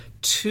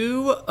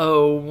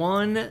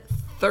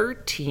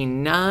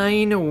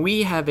2:01:39.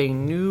 We have a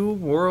new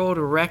world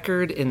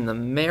record in the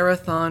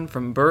marathon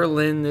from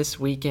Berlin this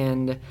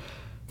weekend.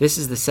 This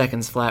is the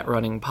Seconds Flat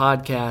Running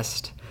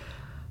podcast.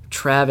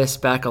 Travis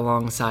back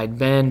alongside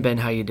Ben. Ben,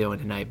 how you doing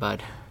tonight,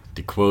 bud?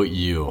 To quote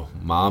you,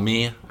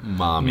 mommy.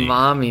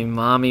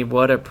 Mommy,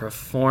 what a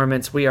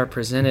performance. We are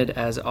presented,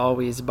 as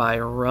always, by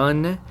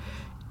Run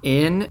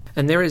In,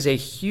 and there is a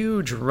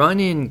huge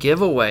run-in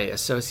giveaway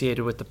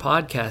associated with the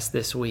podcast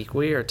this week.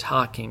 We are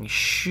talking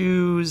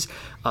shoes,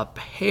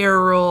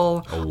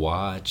 apparel, a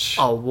watch,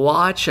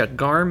 a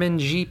Garmin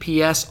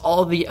GPS,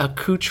 all the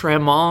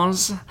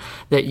accoutrements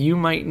that you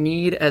might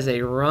need as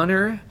a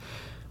runner.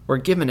 We're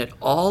giving it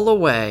all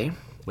away.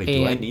 Wait,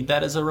 do I need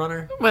that as a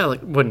runner? Well,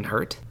 it wouldn't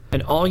hurt.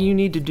 And all you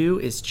need to do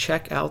is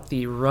check out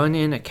the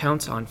Run-In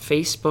accounts on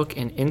Facebook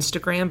and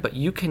Instagram, but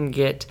you can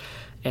get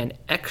an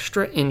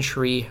extra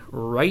entry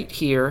right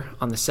here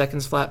on the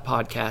Seconds Flat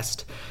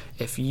podcast.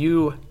 If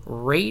you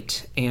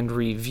rate and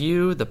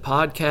review the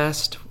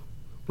podcast,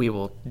 we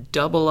will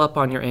double up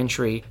on your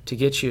entry to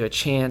get you a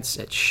chance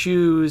at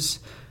shoes,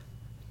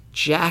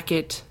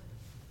 jacket,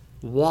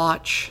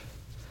 watch,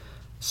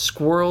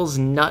 Squirrel's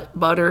nut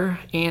butter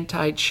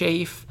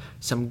anti-chafe,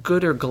 some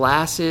Gooder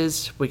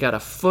glasses. We got a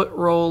foot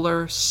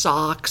roller,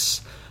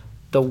 socks,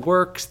 the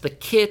works, the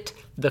kit,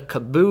 the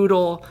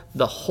caboodle,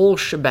 the whole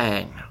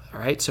shebang. All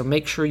right, so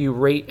make sure you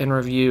rate and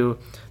review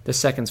the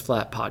Seconds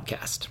Flat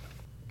podcast.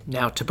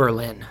 Now to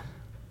Berlin.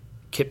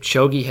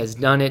 Kipchoge has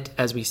done it,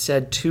 as we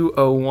said,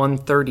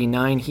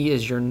 2:01:39. He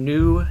is your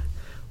new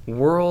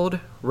world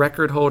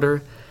record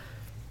holder.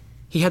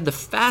 He had the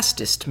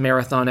fastest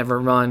marathon ever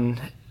run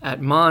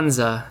at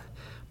Monza,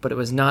 but it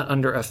was not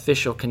under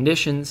official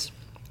conditions.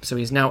 So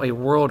he's now a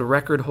world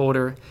record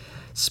holder,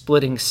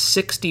 splitting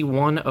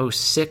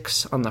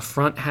 61:06 on the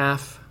front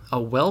half,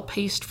 a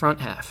well-paced front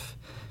half.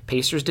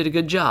 Pacers did a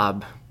good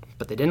job,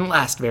 but they didn't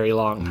last very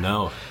long.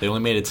 No, they only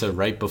made it to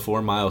right before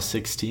mile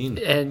 16.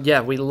 And yeah,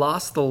 we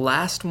lost the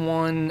last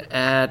one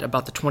at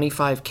about the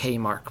 25K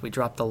mark. We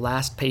dropped the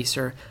last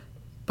pacer,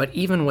 but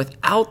even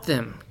without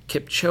them,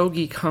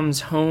 Kipchoge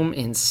comes home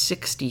in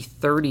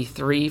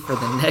 60:33 for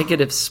the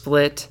negative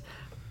split.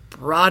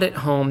 Brought it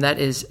home. That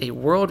is a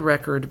world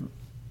record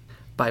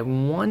by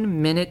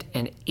 1 minute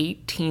and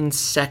 18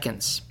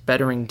 seconds,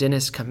 bettering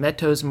Dennis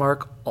Kameto's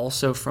mark,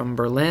 also from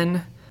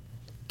Berlin.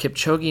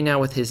 Kipchoge now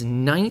with his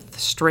 9th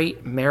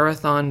straight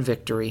marathon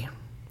victory.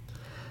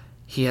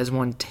 He has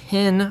won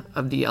 10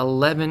 of the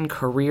 11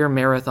 career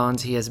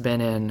marathons he has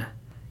been in.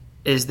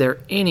 Is there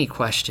any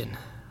question?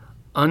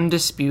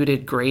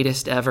 Undisputed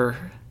greatest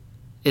ever?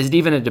 Is it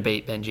even a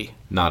debate, Benji?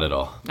 Not at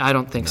all. I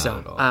don't think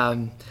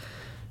so.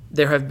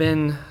 There have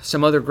been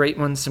some other great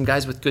ones, some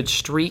guys with good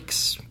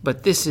streaks,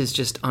 but this is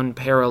just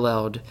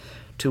unparalleled.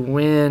 To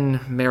win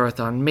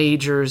marathon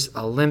majors,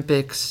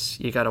 Olympics,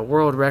 you got a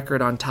world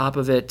record on top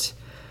of it.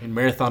 And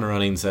marathon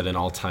running's at an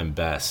all-time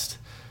best,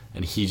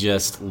 and he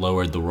just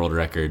lowered the world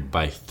record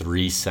by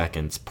 3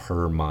 seconds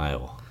per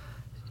mile.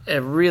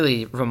 A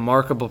really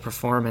remarkable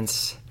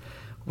performance.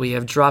 We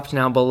have dropped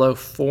now below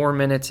 4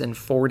 minutes and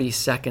 40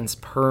 seconds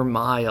per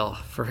mile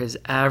for his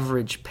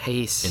average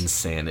pace.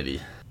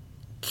 Insanity.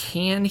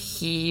 Can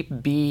he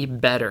be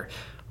better?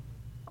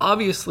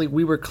 Obviously,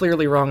 we were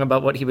clearly wrong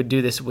about what he would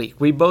do this week.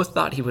 We both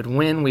thought he would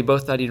win. We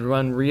both thought he'd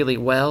run really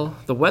well.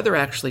 The weather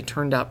actually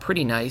turned out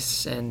pretty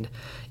nice, and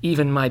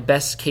even my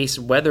best-case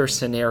weather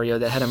scenario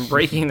that had him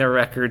breaking the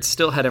record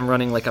still had him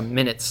running like a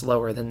minute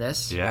slower than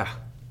this. Yeah.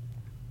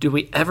 Do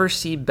we ever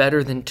see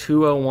better than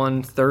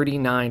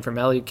 2:01:39 from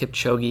Eliud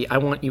Kipchoge? I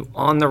want you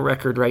on the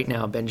record right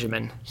now,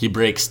 Benjamin. He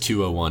breaks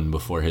 2:01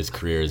 before his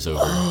career is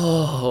over.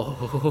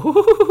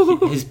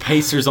 Oh. His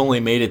pacers only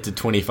made it to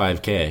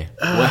 25K.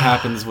 What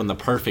happens when the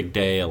perfect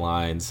day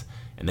aligns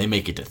and they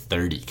make it to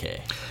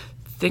 30K?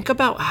 Think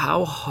about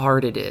how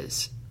hard it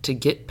is to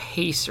get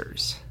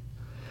pacers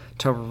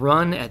to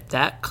run at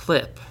that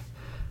clip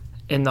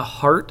in the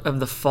heart of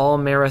the fall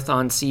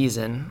marathon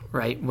season,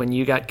 right, when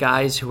you got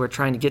guys who are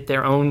trying to get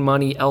their own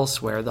money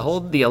elsewhere. The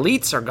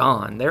elites are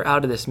gone. They're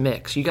out of this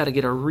mix. You got to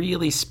get a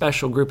really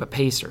special group of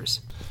pacers.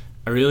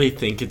 I really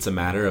think it's a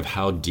matter of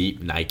how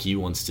deep Nike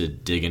wants to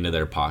dig into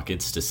their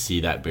pockets to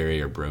see that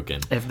barrier broken.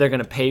 If they're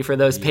going to pay for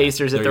those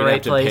pacers at the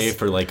right place. They're going to have to pay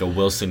for like a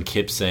Wilson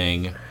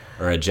Kipsang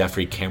or a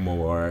Jeffrey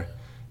Kamworor.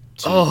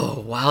 Oh,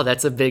 wow,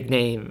 that's a big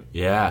name.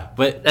 Yeah,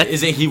 but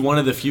isn't he one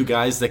of the few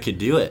guys that could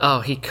do it?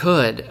 Oh, he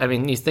could. I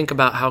mean, you think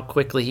about how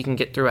quickly he can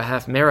get through a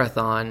half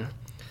marathon,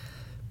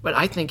 but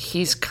I think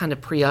he's kind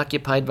of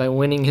preoccupied by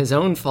winning his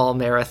own fall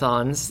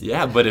marathons.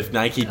 Yeah, but if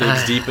Nike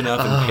digs deep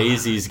enough and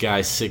pays these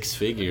guys 6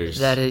 figures.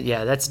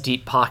 That's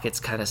deep pockets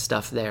kind of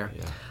stuff there.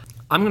 Yeah.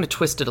 I'm going to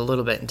twist it a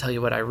little bit and tell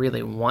you what I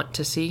really want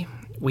to see.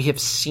 We have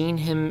seen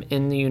him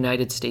in the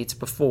United States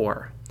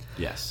before.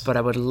 Yes. But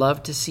I would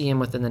love to see him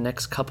within the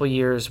next couple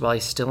years while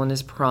he's still in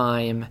his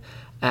prime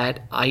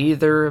at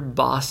either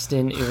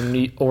Boston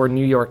or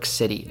New York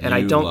City. And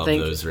I don't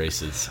think those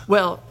races.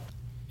 Well,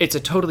 it's a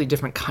totally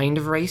different kind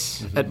of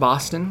race at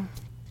Boston.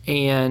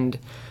 And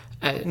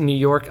New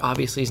York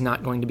obviously is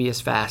not going to be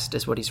as fast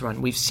as what he's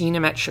run. We've seen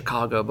him at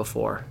Chicago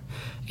before.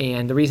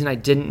 And the reason I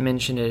didn't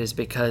mention it is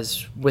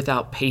because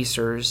without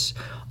pacers,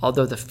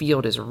 although the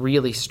field is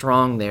really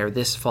strong there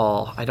this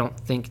fall, I don't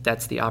think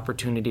that's the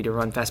opportunity to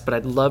run fast. But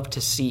I'd love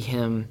to see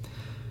him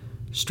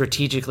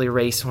strategically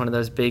race one of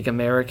those big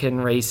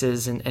American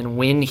races and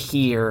win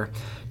here.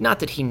 Not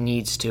that he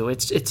needs to.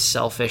 It's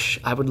selfish.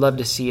 I would love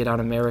to see it on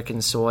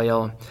American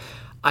soil.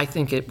 I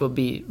think it will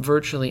be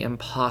virtually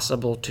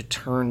impossible to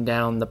turn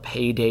down the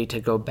payday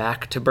to go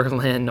back to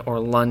Berlin or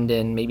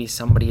London. Maybe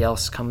somebody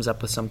else comes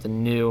up with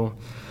something new.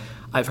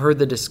 I've heard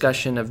the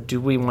discussion of,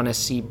 do we want to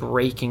see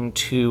Breaking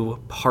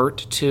 2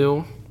 Part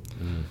 2?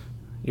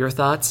 Your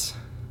thoughts?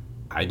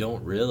 I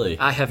don't really.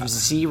 I have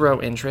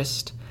zero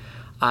interest.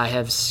 I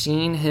have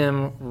seen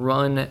him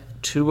run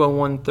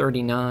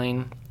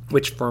 2:01:39,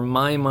 which for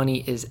my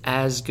money is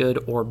as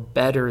good or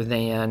better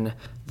than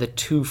the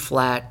 2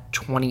 flat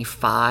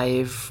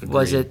 25. Agreed.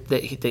 Was it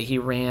that he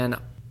ran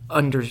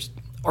under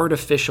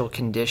artificial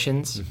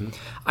conditions?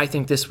 I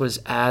think this was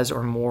as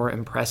or more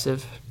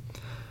impressive.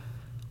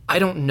 I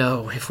don't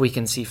know if we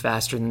can see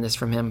faster than this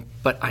from him,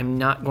 but I'm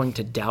not going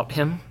to doubt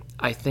him.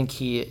 I think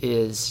he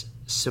is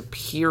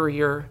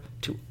superior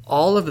to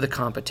all of the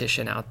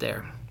competition out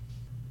there.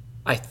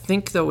 I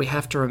think, though, we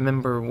have to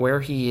remember where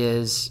he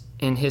is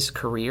in his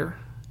career.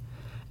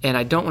 And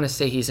I don't want to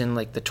say he's in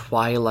like the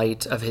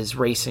twilight of his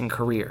racing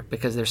career,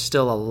 because there's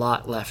still a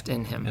lot left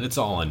in him. And it's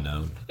all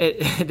unknown.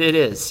 It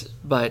is.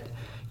 But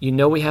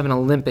we have an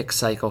Olympic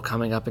cycle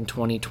coming up in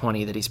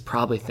 2020 that he's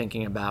probably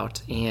thinking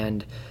about.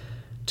 And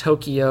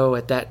Tokyo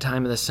at that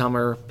time of the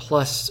summer,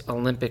 plus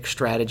Olympic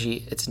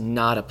strategy, it's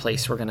not a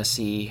place we're going to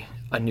see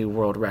a new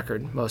world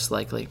record, most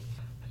likely.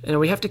 And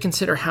we have to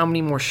consider how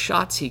many more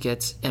shots he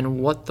gets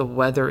and what the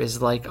weather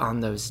is like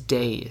on those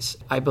days.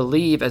 I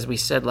believe, as we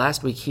said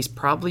last week, he's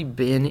probably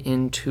been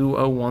in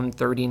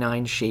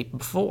 2:01:39 shape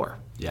before.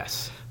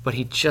 Yes. But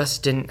he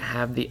just didn't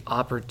have the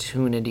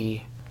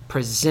opportunity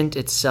present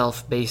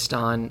itself based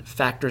on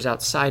factors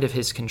outside of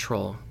his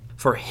control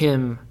for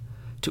him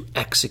to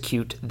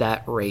execute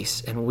that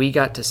race. And we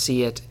got to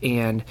see it,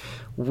 and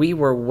we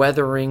were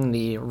weathering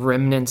the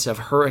remnants of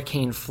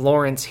Hurricane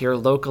Florence here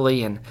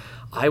locally, and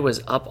I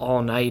was up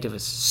all night. It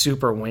was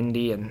super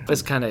windy and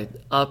was kind of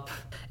up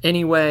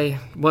anyway,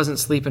 wasn't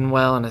sleeping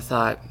well, and I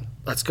thought,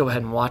 let's go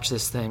ahead and watch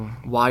this thing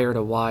wire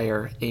to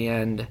wire.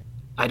 And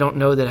I don't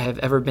know that I have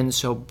ever been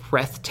so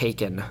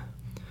breathtaken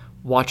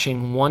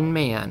watching one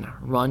man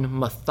run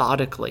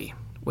methodically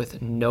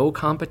with no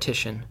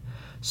competition,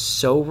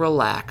 so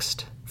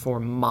relaxed for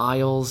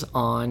miles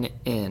on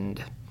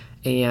end.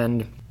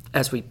 And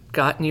as we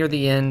got near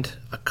the end,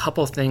 a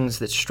couple things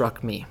that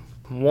struck me.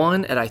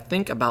 One, at I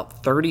think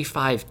about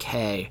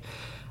 35K,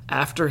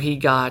 after he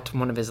got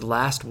one of his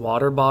last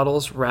water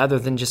bottles, rather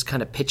than just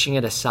kind of pitching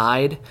it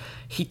aside,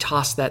 he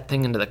tossed that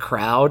thing into the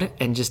crowd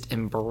and just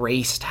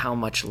embraced how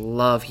much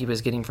love he was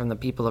getting from the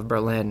people of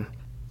Berlin.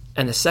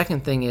 And the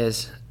second thing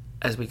is,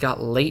 as we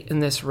got late in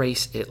this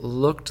race, it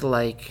looked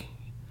like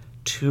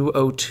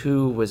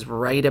 2:02 was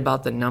right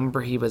about the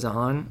number he was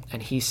on,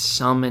 and he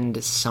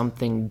summoned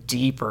something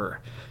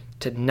deeper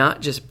to not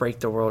just break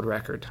the world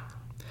record,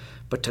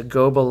 but to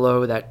go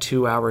below that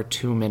 2-hour,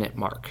 2-minute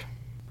mark.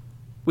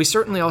 We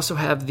certainly also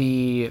have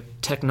the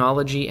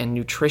technology and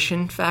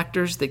nutrition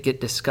factors that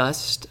get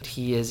discussed.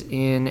 He is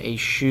in a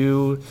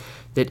shoe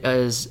that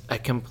is a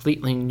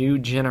completely new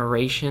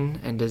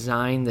generation and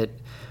design that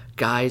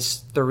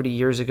guys 30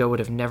 years ago would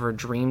have never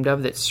dreamed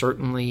of, that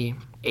certainly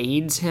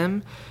aids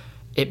him.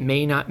 It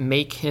may not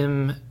make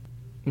him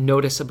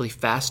noticeably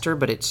faster,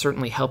 but it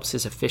certainly helps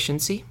his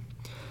efficiency.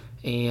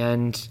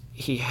 And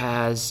he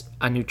has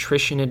a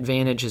nutrition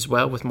advantage as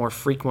well, with more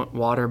frequent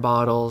water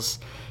bottles,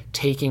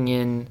 taking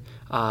in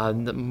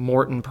the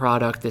Morton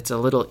product that's a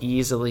little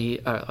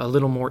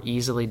more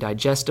easily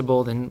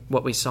digestible than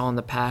what we saw in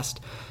the past.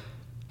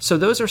 So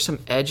those are some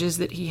edges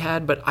that he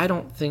had, but I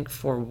don't think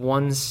for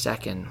 1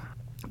 second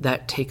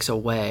that takes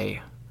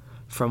away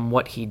from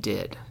what he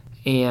did.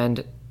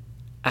 And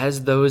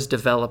as those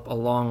develop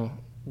along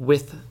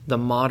with the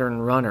modern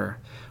runner,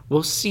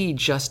 we'll see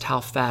just how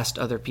fast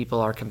other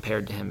people are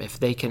compared to him, if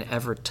they can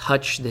ever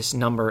touch this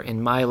number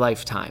in my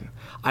lifetime.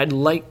 I'd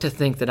like to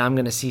think that I'm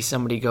going to see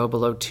somebody go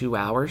below 2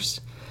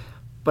 hours,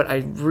 but I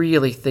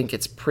really think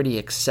it's pretty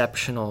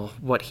exceptional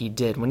what he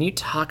did. When you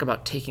talk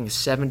about taking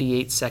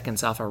 78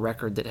 seconds off a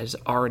record that has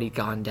already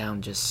gone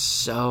down just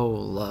so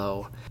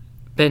low.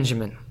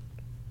 Benjamin,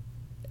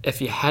 if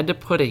you had to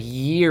put a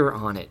year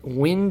on it,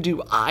 when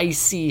do I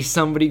see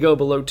somebody go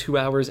below 2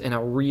 hours in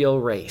a real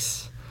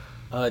race?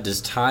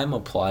 Does time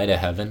apply to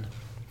heaven?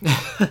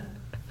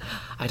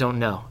 I don't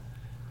know.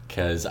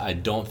 Because I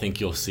don't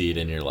think you'll see it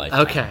in your lifetime.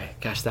 Okay.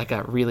 Gosh, that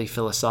got really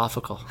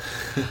philosophical.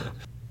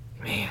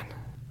 Man,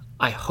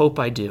 I hope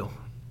I do.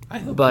 I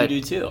hope you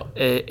do too.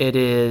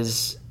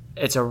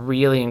 It's a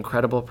really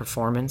incredible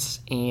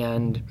performance,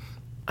 and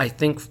I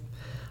think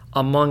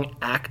among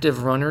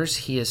active runners,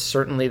 he is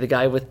certainly the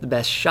guy with the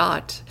best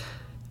shot.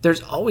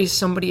 there's always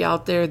somebody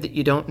out there that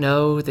you don't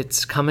know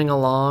that's coming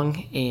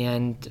along,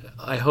 and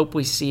I hope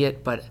we see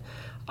it, but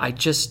I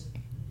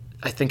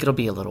think it'll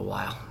be a little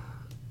while.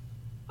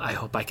 I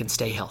hope I can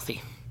stay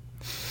healthy.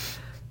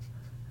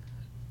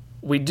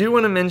 We do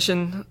want to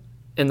mention,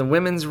 in the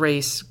women's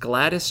race,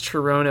 Gladys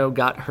Chirono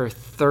got her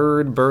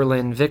third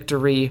Berlin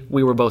victory.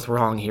 We were both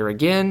wrong here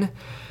again.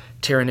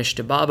 Tiranish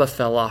Dibaba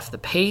fell off the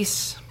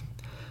pace.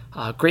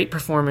 Great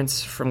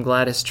performance from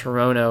Gladys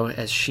Chirono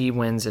as she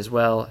wins as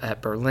well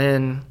at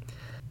Berlin.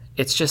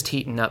 It's just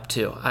heating up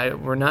too.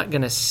 We're not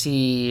going to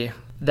see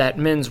that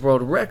men's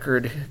world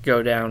record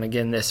go down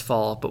again this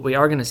fall, but we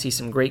are going to see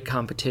some great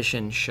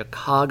competition.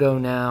 Chicago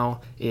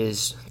now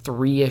is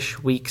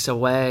 3-ish weeks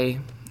away,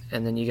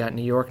 and then you got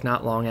New York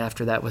not long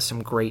after that with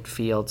some great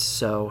fields.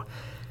 So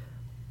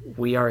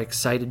we are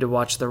excited to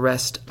watch the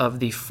rest of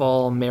the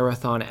fall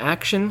marathon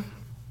action,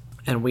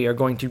 and we are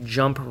going to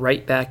jump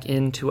right back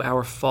into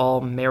our fall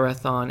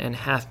marathon and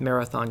half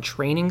marathon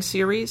training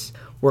series.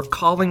 We're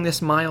calling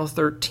this Mile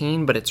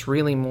 13, but it's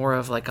really more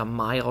of like a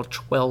Mile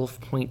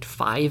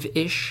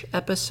 12.5-ish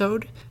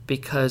episode,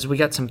 because we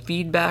got some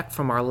feedback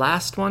from our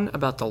last one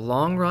about the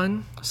long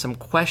run, some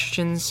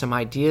questions, some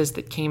ideas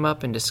that came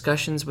up in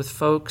discussions with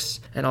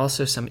folks, and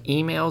also some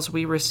emails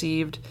we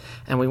received,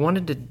 and we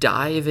wanted to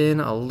dive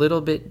in a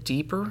little bit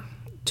deeper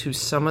to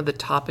some of the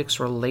topics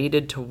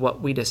related to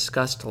what we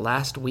discussed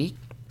last week.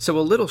 So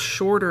a little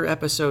shorter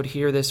episode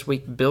here this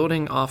week,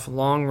 building off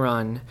long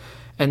run.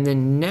 And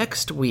then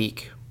next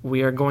week,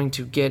 we are going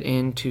to get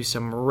into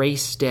some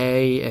race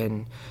day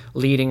and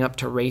leading up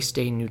to race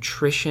day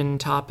nutrition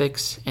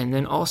topics, and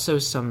then also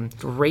some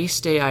race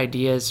day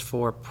ideas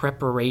for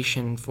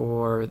preparation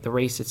for the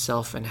race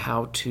itself and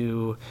how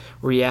to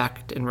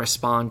react and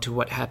respond to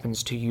what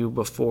happens to you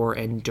before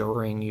and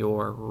during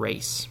your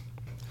race.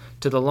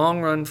 To the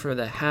long run for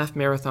the half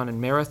marathon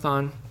and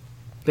marathon,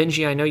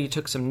 Benji, I know you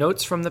took some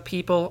notes from the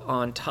people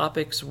on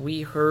topics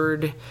we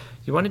heard.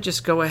 You want to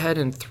just go ahead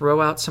and throw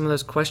out some of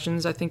those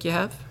questions I think you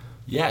have?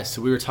 Yeah,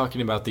 so we were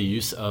talking about the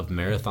use of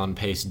marathon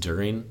pace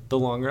during the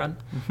long run.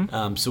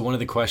 Mm-hmm. So one of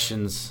the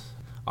questions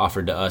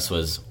offered to us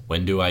was,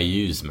 when do I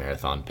use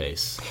marathon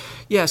pace?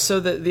 Yeah, so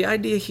the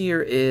idea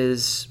here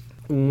is,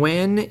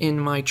 when in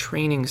my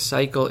training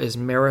cycle is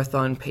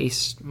marathon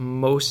pace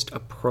most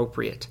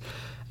appropriate?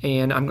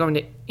 And I'm going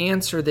to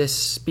answer this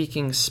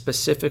speaking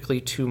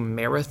specifically to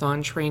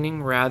marathon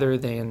training rather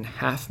than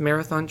half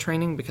marathon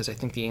training, because I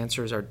think the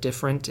answers are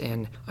different.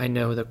 And I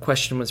know the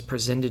question was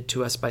presented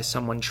to us by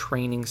someone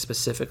training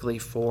specifically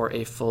for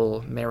a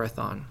full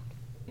marathon.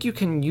 You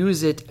can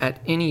use it at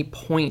any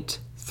point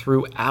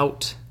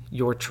throughout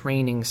your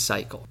training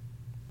cycle.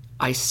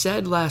 I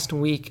said last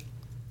week,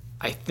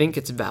 I think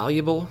it's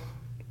valuable,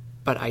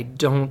 but I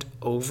don't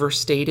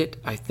overstate it.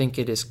 I think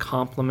it is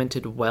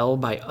complemented well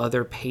by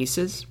other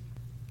paces.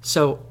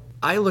 So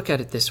I look at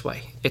it this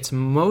way. It's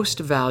most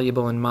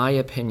valuable, in my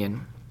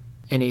opinion,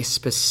 in a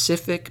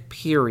specific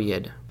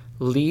period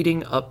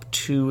leading up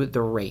to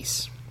the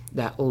race,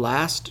 that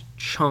last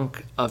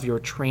chunk of your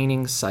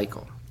training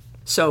cycle.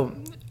 So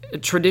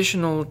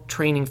traditional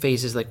training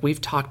phases, like we've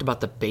talked about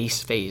the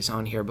base phase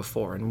on here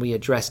before, and we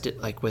addressed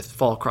it like with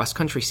fall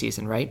cross-country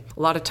season, right?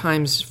 A lot of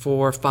times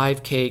for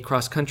 5K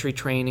cross-country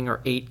training or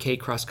 8K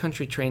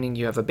cross-country training,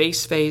 you have a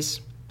base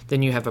phase,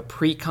 then you have a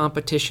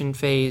pre-competition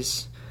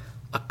phase,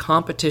 a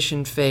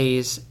competition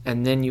phase,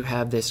 and then you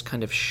have this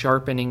kind of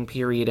sharpening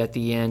period at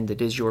the end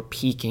that is your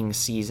peaking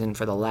season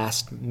for the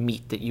last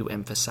meet that you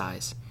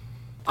emphasize.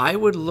 I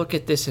would look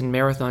at this in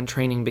marathon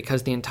training,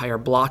 because the entire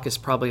block is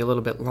probably a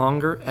little bit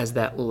longer, as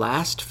that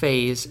last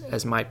phase,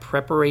 as my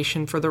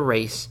preparation for the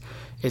race,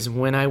 is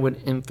when I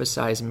would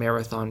emphasize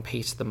marathon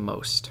pace the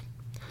most.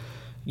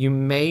 You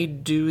may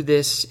do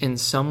this in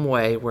some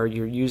way where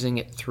you're using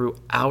it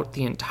throughout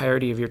the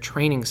entirety of your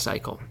training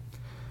cycle.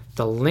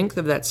 The length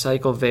of that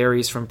cycle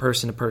varies from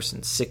person to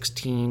person,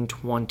 16,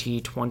 20,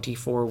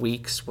 24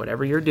 weeks,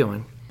 whatever you're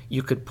doing.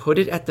 You could put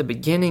it at the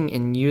beginning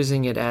and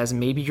using it as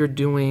maybe you're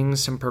doing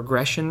some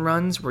progression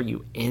runs where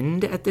you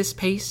end at this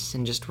pace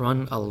and just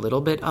run a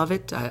little bit of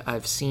it.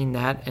 I've seen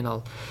that in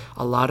a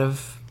lot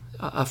of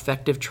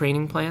effective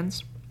training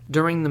plans.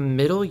 During the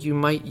middle, you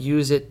might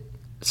use it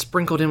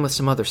sprinkled in with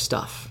some other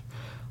stuff.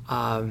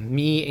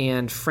 Me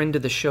and friend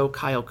of the show,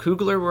 Kyle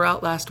Kugler, were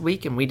out last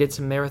week, and we did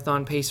some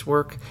marathon pace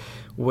work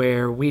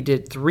where we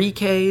did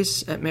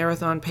 3Ks at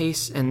marathon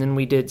pace, and then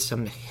we did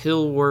some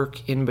hill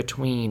work in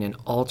between and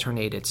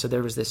alternated. So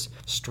there was this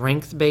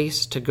strength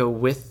base to go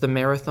with the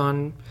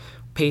marathon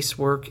pace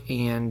work,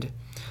 and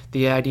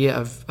the idea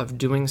of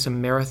doing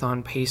some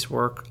marathon pace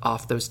work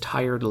off those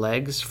tired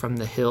legs from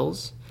the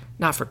hills.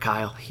 Not for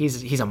Kyle.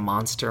 He's a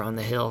monster on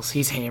the hills.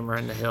 He's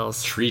hammering the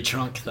hills. Tree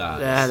trunk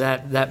thighs.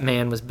 That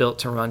man was built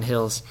to run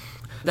hills.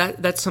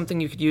 That's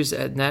something you could use,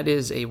 and that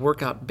is a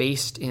workout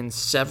based in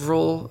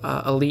several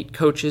elite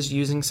coaches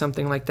using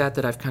something like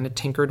that I've kind of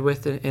tinkered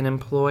with and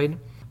employed.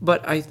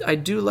 But I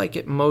do like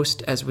it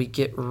most as we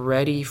get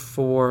ready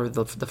for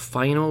the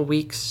final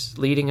weeks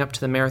leading up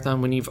to the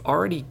marathon, when you've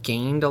already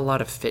gained a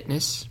lot of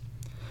fitness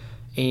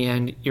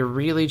and you're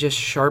really just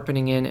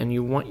sharpening in, and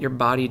you want your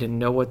body to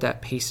know what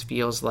that pace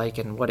feels like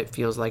and what it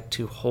feels like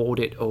to hold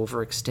it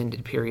over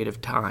extended period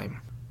of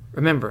time.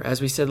 Remember,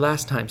 as we said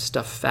last time,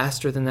 stuff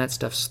faster than that,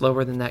 stuff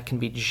slower than that can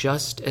be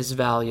just as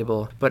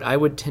valuable, but I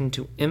would tend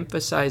to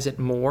emphasize it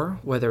more,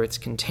 whether it's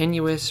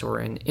continuous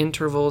or in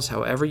intervals,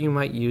 however you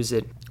might use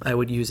it. I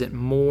would use it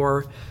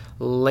more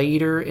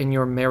later in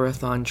your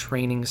marathon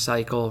training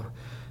cycle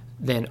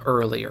than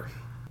earlier.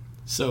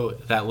 So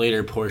that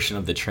later portion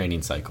of the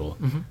training cycle,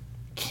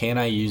 can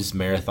I use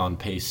marathon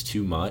pace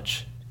too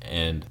much?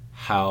 And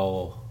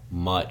how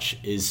much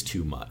is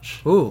too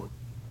much? Ooh.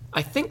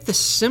 I think the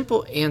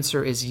simple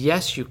answer is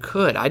yes, you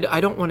could.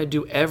 I don't want to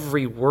do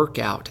every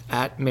workout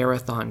at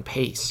marathon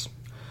pace.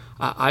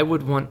 I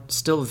would want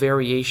still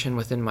variation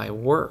within my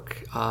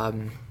work.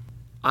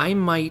 I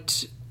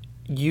might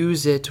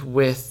use it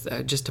with,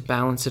 just to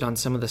balance it on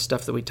some of the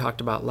stuff that we talked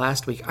about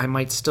last week, I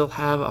might still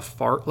have a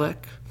fartlek.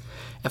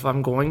 If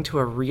I'm going to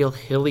a real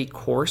hilly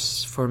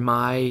course for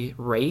my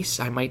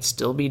race, I might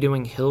still be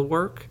doing hill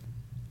work.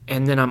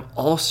 And then I'm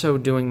also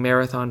doing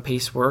marathon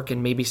pace work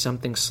and maybe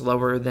something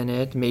slower than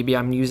it. Maybe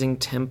I'm using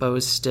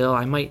tempos still.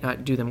 I might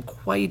not do them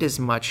quite as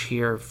much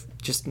here,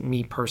 just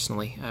me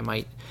personally. I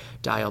might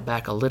dial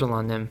back a little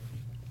on them.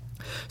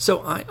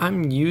 So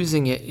I'm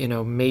using it,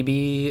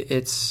 maybe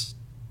it's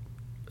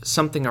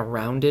something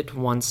around it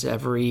once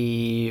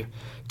every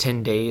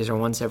 10 days or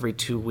once every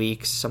 2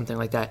 weeks, something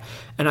like that.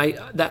 And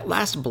that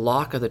last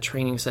block of the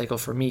training cycle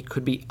for me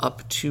could be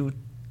up to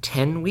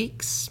 10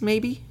 weeks,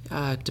 maybe,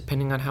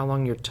 depending on how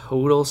long your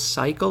total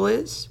cycle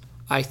is.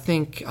 I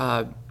think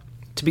to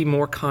be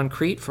more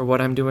concrete for what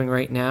I'm doing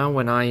right now,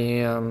 when I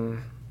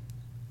am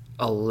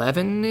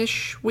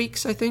 11-ish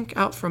weeks, I think,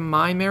 out from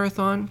my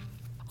marathon,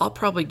 I'll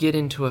probably get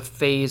into a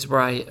phase where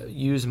I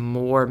use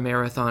more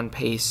marathon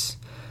pace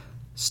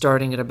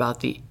starting at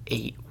about the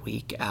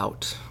 8-week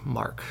out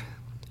mark.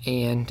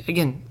 And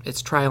again,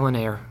 it's trial and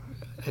error.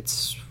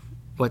 It's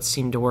what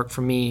seemed to work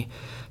for me.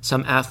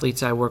 Some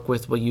athletes I work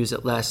with will use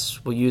it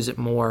less, will use it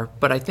more.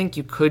 But I think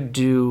you could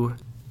do,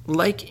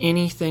 like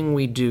anything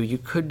we do, you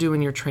could do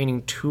in your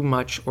training too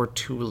much or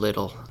too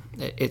little.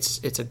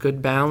 It's a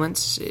good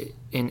balance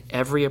in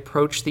every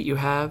approach that you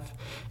have,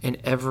 in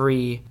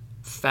every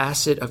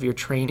facet of your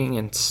training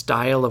and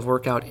style of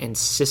workout and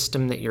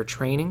system that you're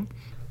training.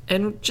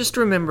 And just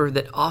remember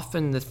that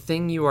often the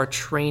thing you are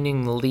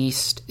training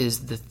least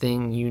is the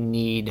thing you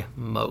need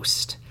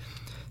most.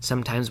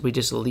 Sometimes we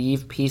just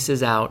leave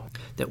pieces out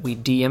that we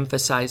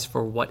de-emphasize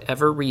for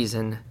whatever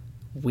reason.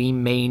 We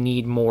may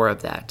need more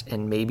of that.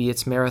 And maybe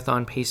it's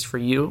marathon pace for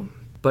you,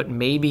 but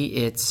maybe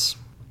it's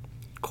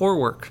core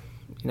work,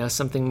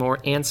 something more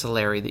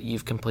ancillary that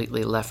you've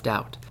completely left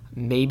out.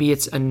 Maybe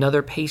it's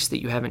another pace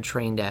that you haven't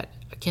trained at.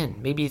 Again,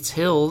 maybe it's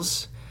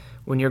hills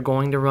when you're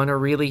going to run a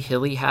really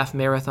hilly half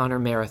marathon or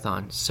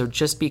marathon. So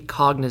just be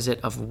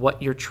cognizant of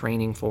what you're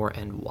training for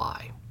and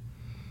why.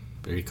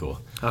 Very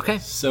cool. Okay.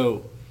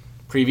 So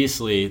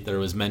previously, there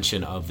was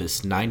mention of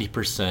this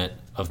 90%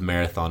 of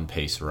marathon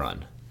pace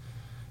run.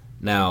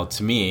 Now,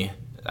 to me,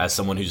 as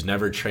someone who's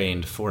never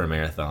trained for a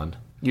marathon,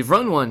 you've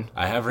run one.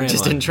 I have ran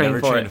just one. Didn't train never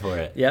for trained it. for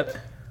it. Yep.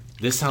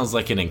 This sounds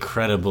like an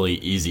incredibly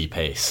easy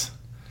pace,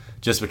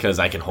 just because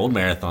I can hold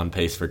marathon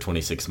pace for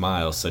 26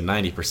 miles, so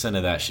 90%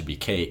 of that should be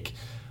cake.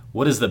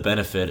 What is the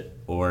benefit,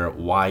 or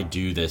why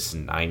do this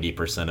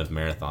 90% of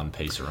marathon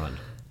pace run?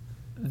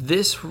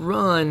 This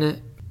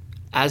run,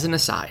 as an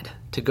aside,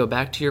 to go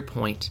back to your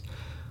point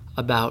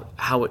about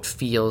how it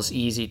feels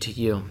easy to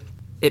you,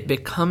 it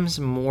becomes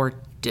more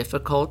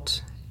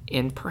difficult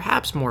and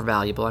perhaps more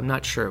valuable. I'm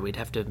not sure. We'd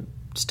have to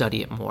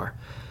study it more.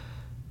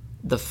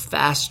 The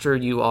faster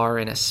you are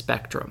in a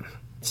spectrum.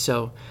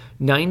 So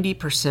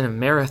 90% of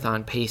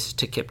marathon pace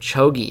to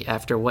Kipchoge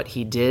after what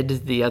he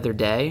did the other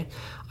day,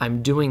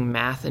 I'm doing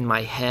math in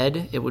my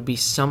head, it would be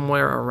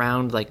somewhere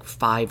around like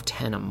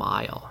 5:10 a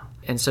mile.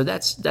 And so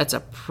that's a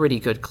pretty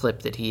good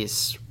clip that he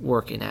is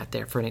working at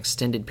there for an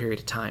extended period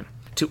of time.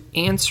 To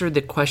answer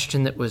the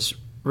question that was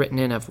written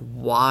in of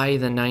why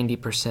the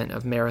 90%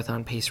 of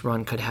marathon pace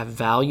run could have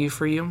value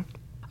for you,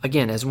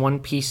 again, as one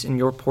piece in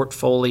your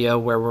portfolio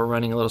where we're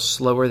running a little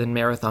slower than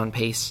marathon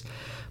pace,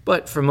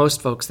 but for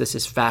most folks this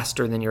is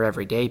faster than your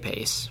everyday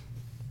pace,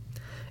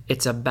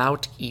 it's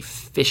about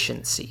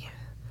efficiency.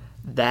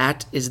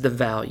 That is the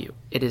value.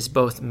 It is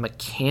both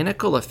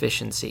mechanical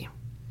efficiency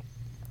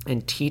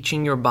and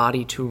teaching your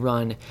body to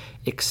run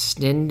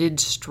extended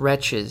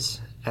stretches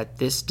at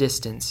this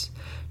distance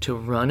to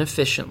run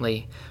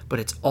efficiently, but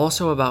it's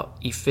also about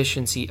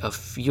efficiency of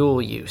fuel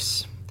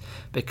use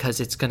because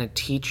it's going to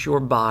teach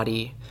your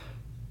body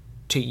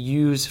to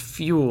use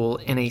fuel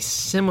in a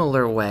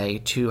similar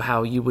way to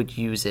how you would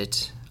use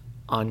it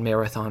on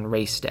marathon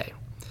race day.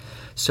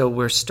 So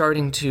we're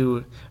starting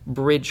to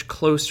bridge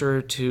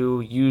closer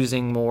to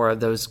using more of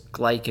those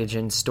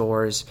glycogen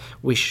stores.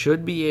 We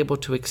should be able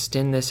to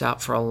extend this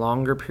out for a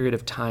longer period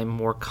of time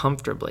more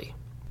comfortably.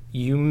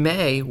 You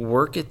may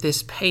work at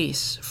this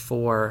pace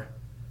for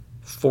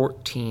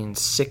 14,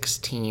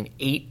 16,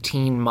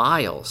 18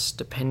 miles,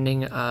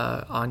 depending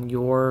on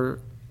your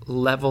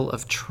level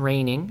of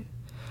training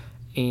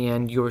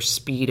and your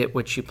speed at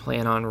which you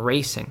plan on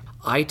racing.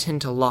 I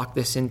tend to lock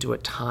this into a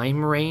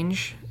time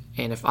range,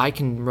 and if I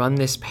can run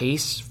this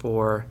pace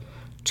for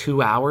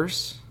 2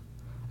 hours,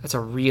 that's a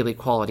really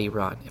quality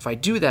run. If I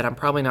do that, I'm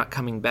probably not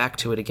coming back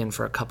to it again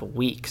for a couple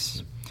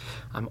weeks.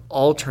 I'm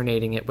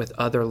alternating it with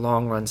other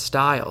long run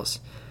styles.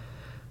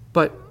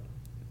 But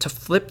to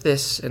flip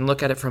this and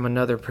look at it from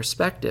another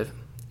perspective,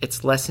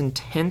 it's less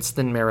intense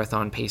than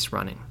marathon pace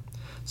running,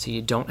 so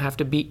you don't have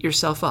to beat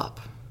yourself up.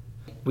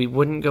 We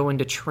wouldn't go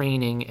into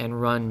training and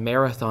run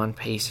marathon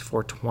pace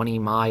for 20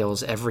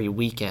 miles every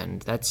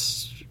weekend.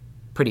 That's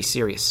pretty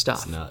serious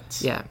stuff. It's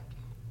nuts. Yeah.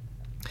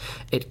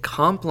 It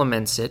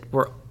complements it.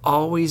 We're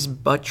always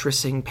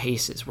buttressing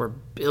paces. We're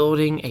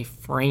building a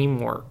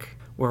framework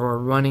where we're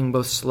running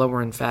both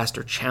slower and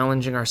faster,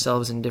 challenging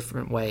ourselves in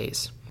different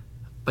ways.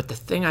 But the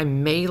thing I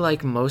may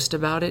like most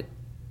about it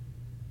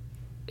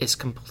is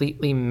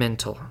completely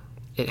mental.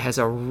 It has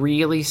a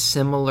really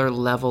similar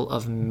level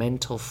of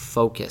mental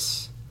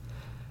focus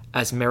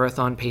as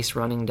marathon pace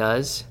running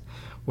does.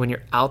 When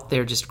you're out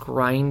there just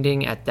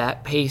grinding at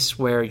that pace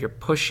where you're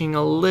pushing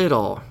a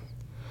little,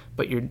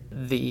 but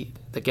the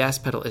gas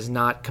pedal is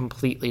not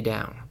completely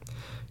down.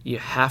 You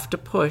have to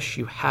push,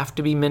 you have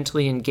to be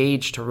mentally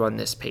engaged to run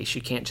this pace.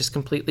 You can't just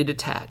completely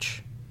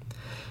detach.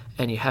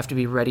 And you have to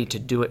be ready to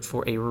do it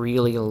for a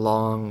really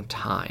long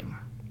time.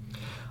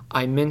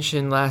 I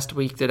mentioned last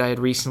week that I had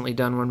recently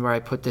done one where I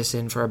put this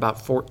in for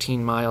about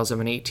 14 miles of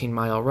an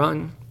 18-mile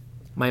run.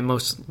 My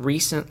most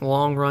recent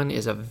long run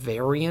is a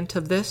variant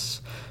of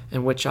this,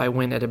 in which I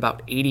went at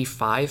about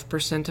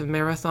 85% of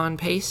marathon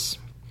pace.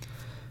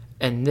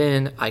 And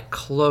then I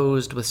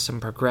closed with some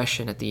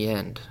progression at the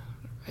end.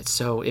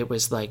 So it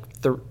was like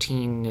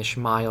 13-ish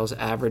miles,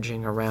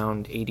 averaging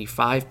around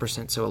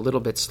 85%, so a little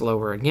bit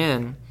slower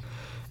again.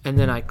 And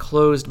then I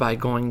closed by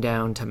going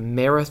down to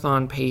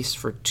marathon pace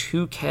for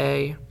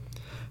 2K,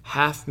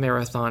 half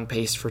marathon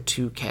pace for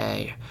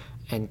 2K,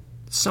 and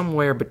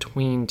somewhere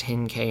between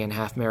 10K and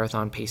half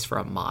marathon pace for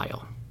a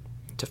mile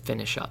to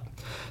finish up.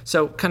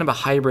 So kind of a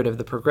hybrid of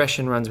the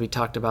progression runs we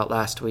talked about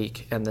last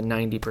week and the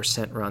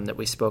 90% run that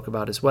we spoke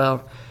about as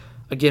well.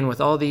 Again,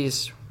 with all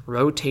these,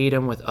 rotate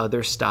them with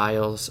other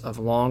styles of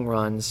long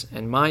runs,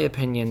 in my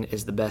opinion,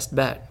 is the best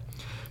bet.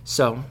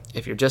 So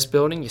if you're just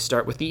building, you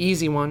start with the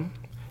easy one.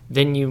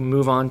 Then you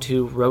move on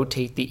to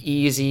rotate the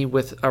easy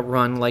with a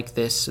run like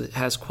this that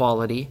has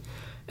quality.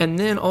 And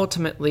then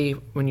ultimately,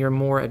 when you're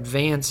more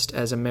advanced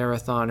as a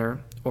marathoner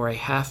or a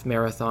half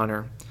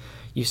marathoner,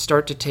 you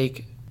start to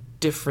take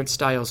different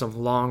styles of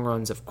long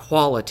runs of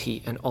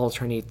quality and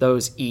alternate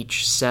those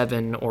each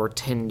 7 or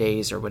 10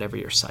 days or whatever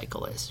your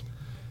cycle is.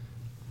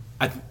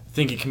 I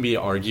think it can be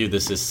argued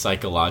this is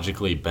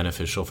psychologically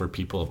beneficial for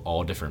people of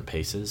all different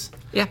paces.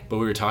 Yeah. But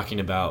we were talking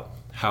about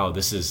how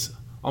this is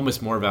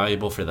almost more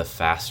valuable for the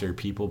faster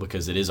people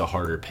because it is a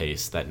harder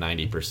pace, that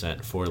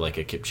 90% for like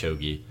a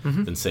Kipchoge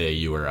than say a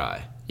you or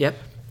I. Yep.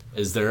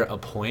 Is there a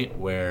point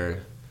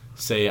where,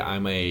 say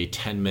I'm a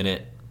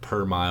 10-minute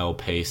per mile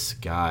pace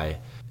guy,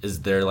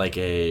 is there like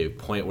a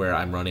point where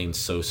I'm running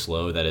so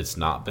slow that it's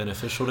not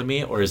beneficial to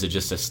me? Or is it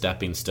just a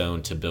stepping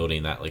stone to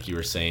building that, like you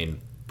were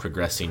saying,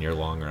 progressing your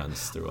long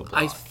runs through a block?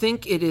 I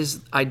think it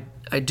is, I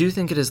do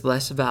think it is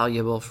less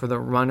valuable for the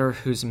runner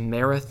whose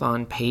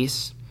marathon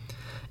pace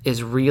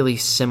is really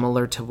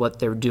similar to what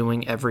they're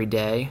doing every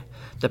day,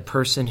 the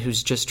person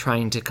who's just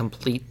trying to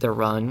complete the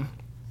run.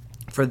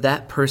 For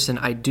that person,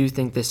 I do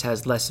think this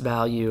has less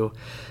value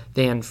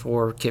than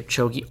for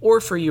Kipchoge or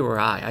for you or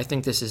I. I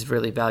think this is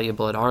really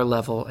valuable at our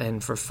level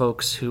and for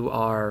folks who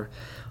are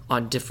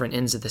on different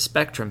ends of the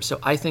spectrum. So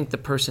I think the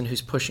person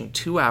who's pushing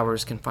 2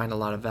 hours can find a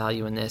lot of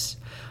value in this.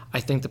 I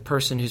think the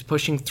person who's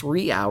pushing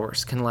 3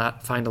 hours can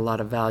find a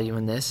lot of value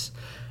in this.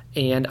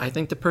 And I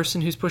think the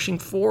person who's pushing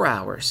 4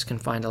 hours can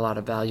find a lot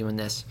of value in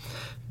this.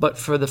 But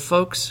for the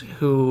folks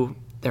who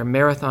their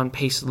marathon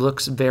pace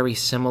looks very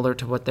similar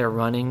to what they're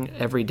running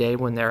every day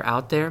when they're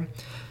out there,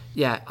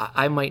 yeah,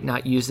 I might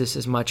not use this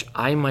as much.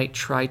 I might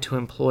try to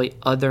employ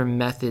other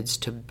methods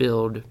to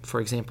build,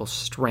 for example,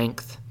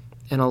 strength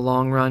in a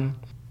long run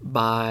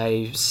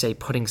by, say,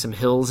 putting some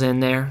hills in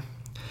there,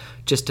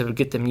 just to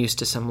get them used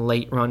to some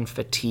late run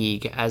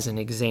fatigue as an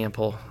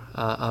example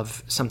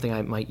of something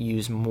I might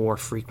use more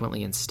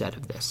frequently instead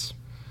of this.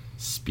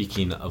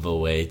 Speaking of a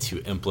way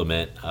to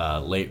implement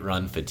late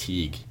run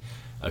fatigue,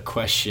 a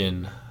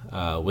question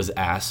was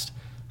asked,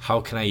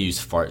 how can I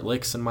use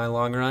fartleks in my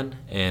long run?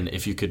 And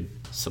if you could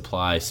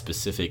supply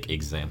specific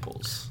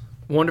examples.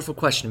 Wonderful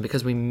question,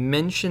 because we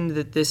mentioned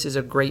that this is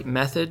a great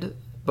method,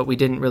 but we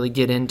didn't really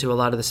get into a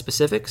lot of the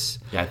specifics.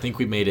 Yeah, I think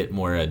we made it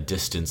more a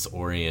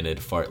distance-oriented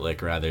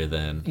fartlek rather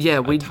than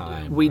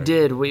time. We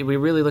did. We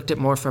really looked at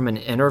more from an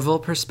interval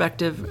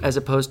perspective as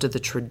opposed to the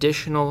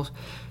traditional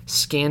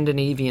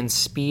Scandinavian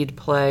speed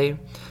play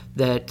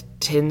that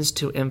tends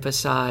to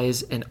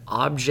emphasize an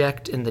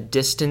object in the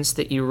distance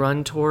that you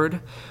run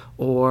toward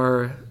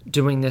or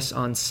doing this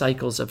on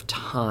cycles of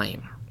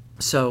time.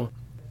 So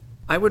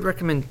I would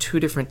recommend 2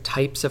 different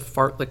types of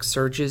fartlek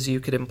surges you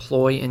could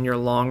employ in your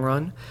long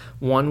run.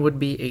 One would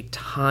be a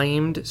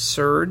timed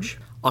surge.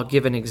 I'll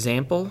give an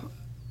example.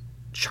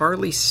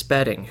 Charlie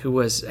Spedding, who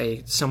was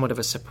somewhat of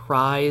a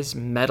surprise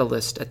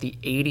medalist at the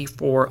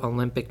 '84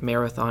 Olympic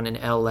Marathon in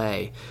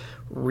LA,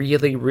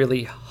 really,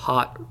 really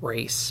hot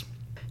race.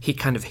 He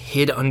kind of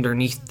hid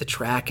underneath the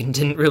track and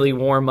didn't really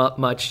warm up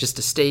much just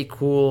to stay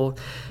cool.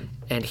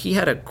 And he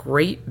had a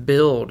great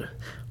build.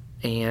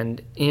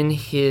 And in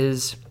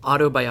his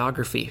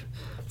autobiography,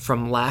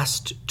 From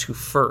Last to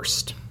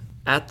First,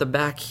 at the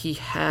back he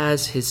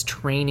has his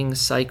training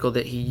cycle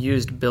that he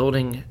used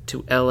building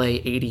to LA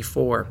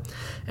 '84.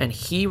 And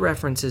he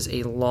references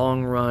a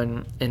long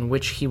run in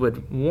which he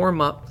would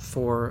warm up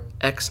for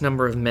X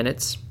number of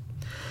minutes.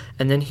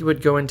 And then he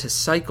would go into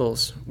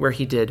cycles where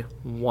he did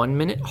 1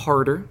 minute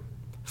harder,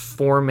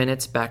 4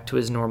 minutes back to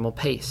his normal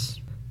pace.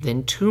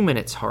 Then 2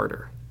 minutes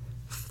harder,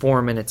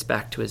 4 minutes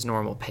back to his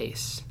normal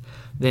pace.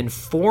 Then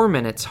 4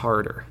 minutes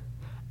harder,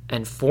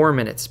 and 4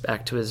 minutes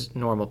back to his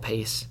normal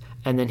pace.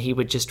 And then he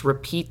would just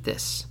repeat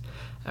this,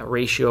 a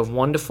ratio of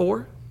 1 to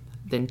 4,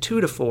 then 2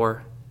 to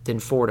 4, then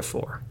 4 to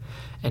 4.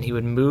 And he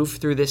would move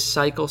through this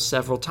cycle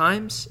several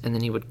times, and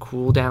then he would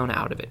cool down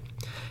out of it.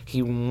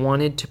 He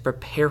wanted to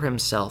prepare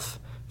himself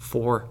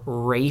for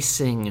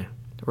racing.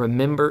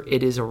 Remember,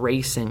 it is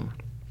racing.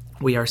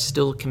 We are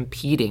still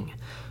competing,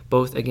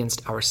 both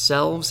against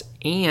ourselves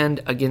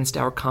and against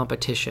our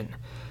competition.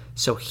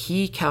 So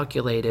he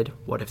calculated,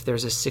 what if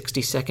there's a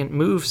 60-second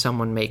move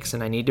someone makes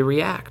and I need to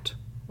react?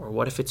 Or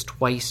what if it's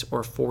twice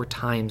or 4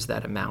 times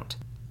that amount?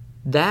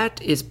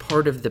 That is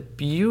part of the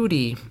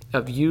beauty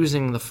of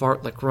using the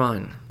fartlek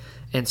run.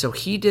 And so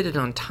he did it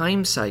on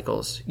time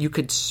cycles. You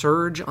could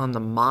surge on the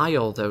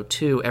mile, though,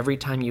 too. Every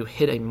time you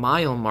hit a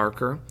mile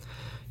marker,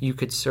 you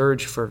could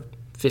surge for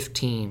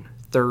 15,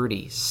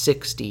 30,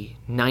 60,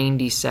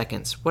 90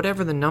 seconds,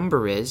 whatever the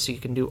number is. So you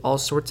can do all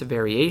sorts of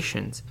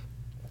variations.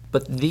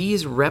 But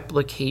these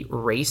replicate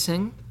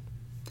racing,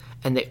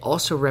 and they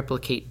also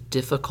replicate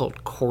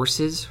difficult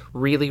courses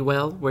really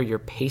well, where your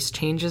pace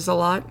changes a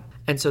lot.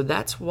 And so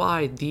that's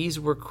why these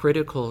were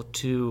critical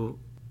to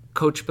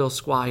Coach Bill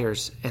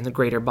Squires and the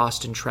Greater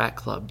Boston Track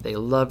Club. They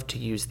loved to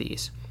use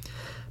these.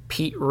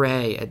 Pete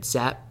Ray at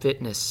Zap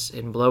Fitness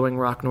in Blowing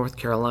Rock, North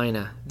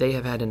Carolina, they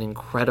have had an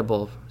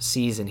incredible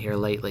season here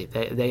lately.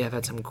 They have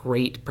had some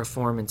great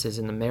performances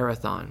in the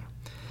marathon.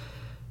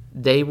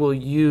 They will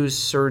use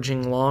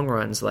surging long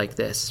runs like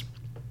this.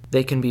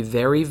 They can be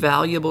very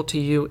valuable to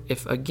you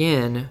if,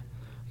 again,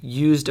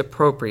 used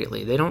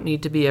appropriately. They don't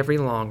need to be every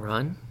long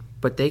run,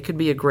 but they could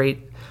be a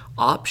great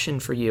option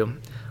for you.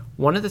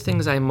 One of the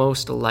things I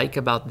most like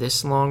about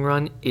this long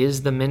run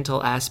is the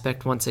mental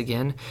aspect once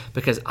again,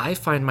 because I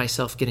find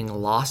myself getting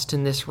lost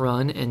in this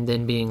run and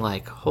then being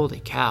like, holy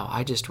cow,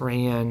 I just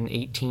ran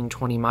 18,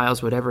 20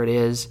 miles, whatever it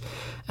is,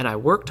 and I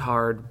worked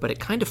hard, but it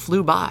kind of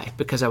flew by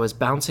because I was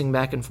bouncing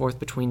back and forth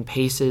between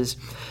paces,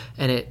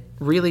 and it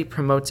really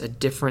promotes a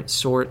different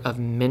sort of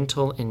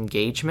mental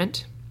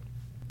engagement.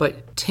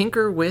 But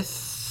tinker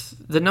with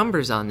the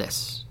numbers on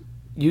this.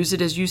 Use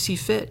it as you see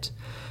fit.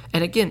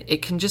 And again,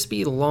 it can just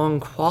be long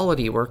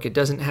quality work. It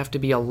doesn't have to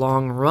be a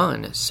long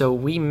run. So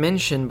we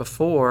mentioned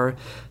before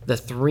the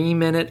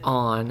 3-minute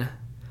on,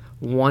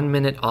 1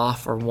 minute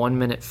off, or 1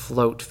 minute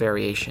float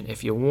variation.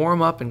 If you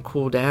warm up and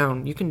cool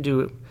down, you can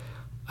do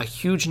a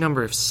huge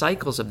number of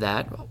cycles of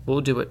that.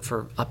 We'll do it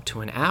for up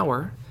to an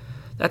hour.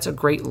 That's a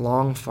great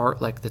long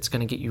fartlek that's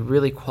going to get you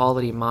really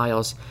quality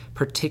miles,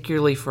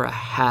 particularly for a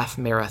half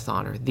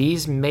marathoner.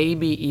 These may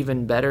be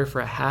even better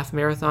for a half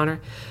marathoner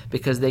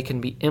because they can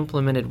be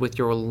implemented with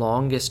your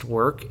longest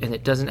work, and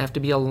it doesn't have to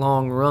be a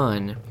long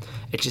run.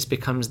 It just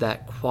becomes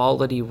that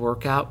quality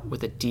workout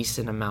with a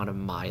decent amount of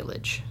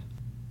mileage.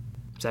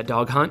 Is that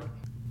dog hunt?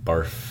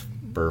 Barf.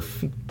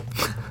 Burf.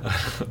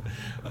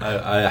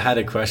 I had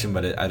a question,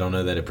 but I don't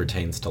know that it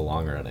pertains to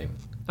long running.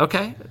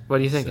 Okay. What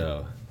do you think?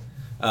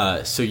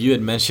 So you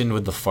had mentioned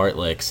with the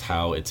fartleks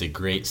how it's a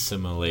great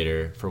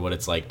simulator for what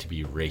it's like to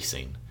be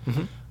racing.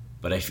 Mm-hmm.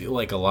 But I feel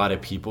like a lot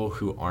of people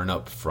who aren't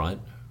up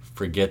front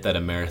forget that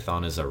a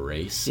marathon is a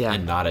race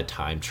and not a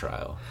time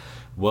trial.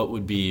 What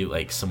would be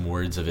like some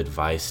words of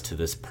advice to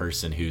this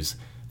person who's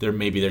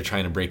maybe they're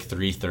trying to break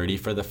 3:30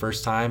 for the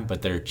first time,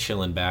 but they're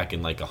chilling back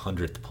in like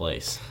 100th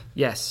place?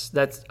 Yes,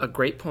 that's a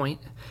great point.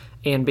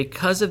 And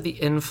because of the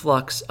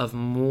influx of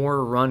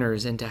more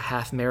runners into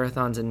half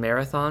marathons and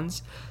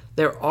marathons,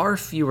 there are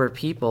fewer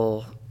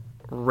people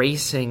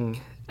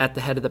racing at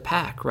the head of the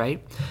pack,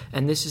 right?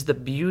 And this is the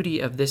beauty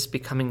of this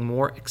becoming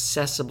more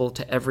accessible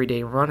to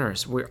everyday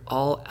runners. We're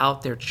all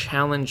out there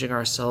challenging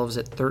ourselves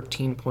at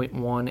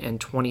 13.1 and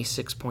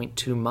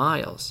 26.2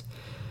 miles.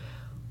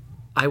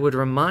 I would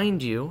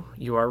remind you,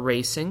 you are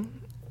racing,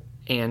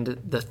 and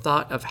the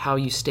thought of how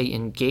you stay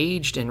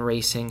engaged in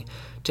racing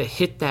to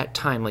hit that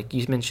time, like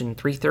you mentioned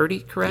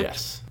 3:30, correct?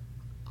 Yes.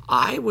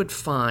 I would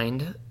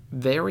find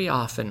very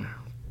often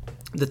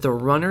that the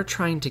runner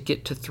trying to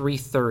get to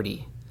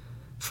 3:30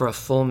 for a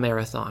full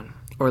marathon,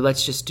 or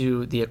let's just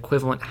do the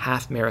equivalent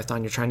half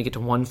marathon, you're trying to get to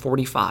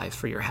 1:45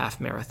 for your half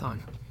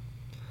marathon.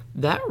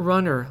 That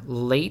runner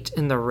late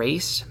in the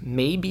race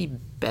may be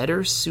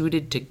better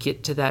suited to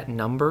get to that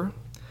number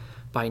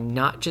by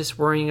not just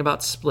worrying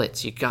about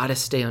splits. You got to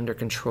stay under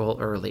control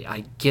early.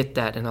 I get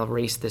that in a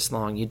race this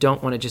long. You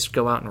don't want to just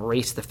go out and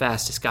race the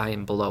fastest guy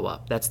and blow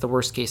up. That's the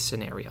worst case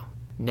scenario.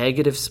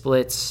 Negative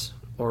splits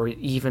or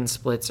even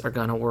splits are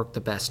going to work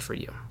the best for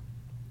you.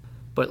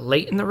 But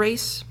late in the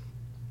race,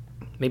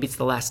 maybe it's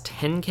the last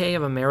 10K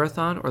of a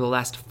marathon or the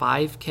last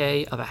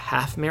 5K of a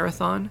half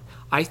marathon,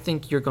 I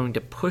think you're going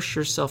to push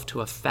yourself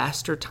to a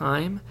faster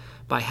time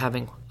by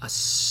having a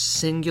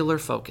singular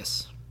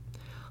focus.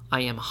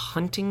 I am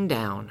hunting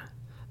down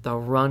the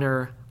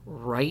runner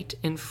right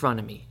in front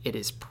of me. It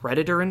is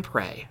predator and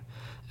prey,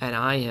 and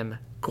I am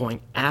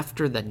going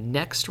after the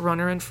next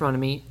runner in front of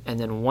me, and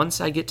then once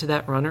I get to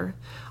that runner,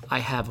 I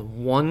have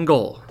one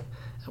goal.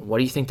 And what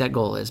do you think that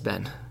goal is,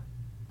 Ben?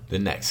 The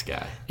next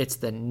guy. It's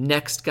the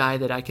next guy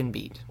that I can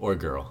beat. Or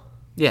girl.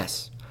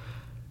 Yes.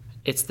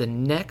 It's the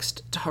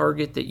next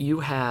target that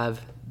you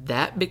have.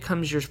 That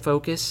becomes your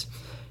focus.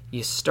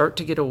 You start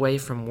to get away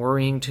from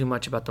worrying too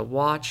much about the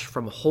watch,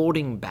 from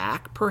holding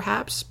back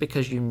perhaps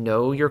because you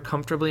know you're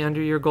comfortably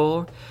under your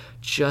goal.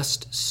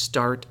 Just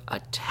start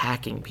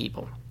attacking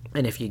people.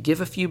 And if you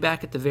give a few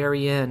back at the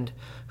very end,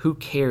 who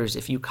cares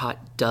if you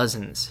caught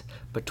dozens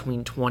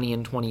between 20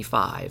 and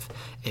 25?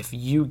 If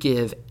you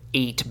give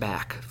 8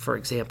 back, for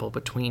example,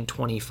 between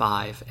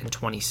 25 and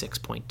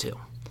 26.2.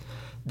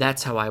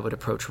 That's how I would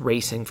approach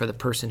racing for the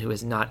person who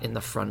is not in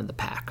the front of the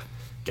pack.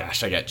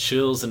 Gosh, I got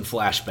chills and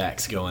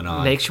flashbacks going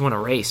on. Makes you want to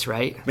race,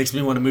 right? Makes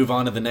me want to move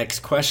on to the next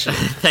question.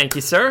 Thank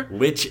you, sir.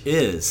 Which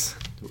is,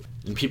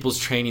 in people's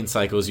training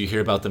cycles, you hear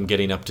about them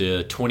getting up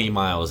to 20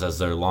 miles as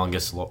their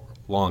longest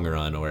long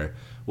run or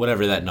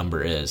whatever that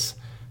number is.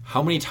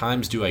 How many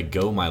times do I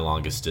go my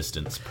longest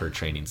distance per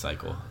training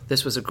cycle?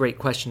 This was a great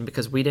question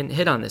because we didn't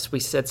hit on this. We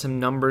said some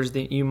numbers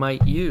that you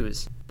might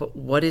use. But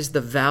what is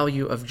the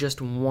value of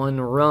just one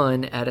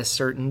run at a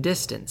certain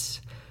distance?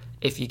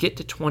 If you get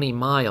to 20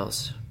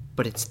 miles,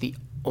 but it's the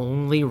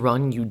only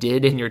run you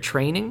did in your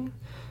training,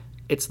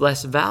 it's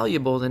less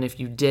valuable than if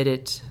you did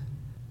it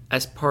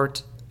as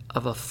part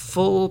of a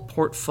full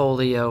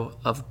portfolio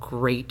of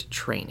great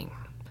training.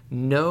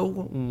 No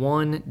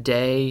one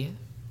day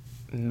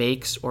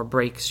makes or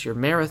breaks your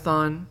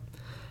marathon.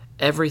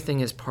 Everything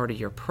is part of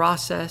your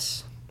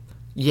process.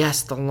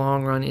 Yes, the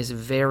long run is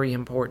very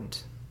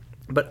important,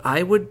 but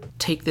I would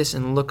take this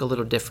and look a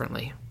little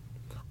differently.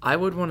 I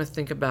would want to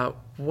think about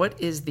what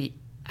is the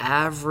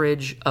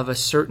average of a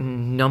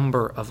certain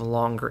number of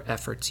longer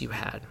efforts you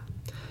had.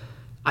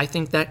 I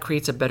think that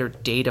creates a better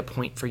data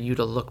point for you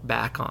to look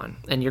back on,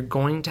 and you're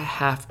going to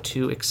have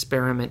to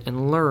experiment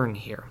and learn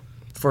here.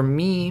 For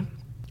me,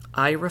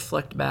 I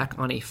reflect back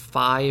on a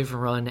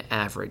 5-run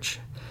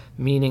average,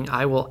 meaning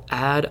I will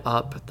add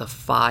up the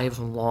 5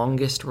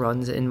 longest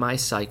runs in my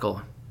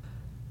cycle,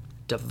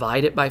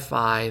 divide it by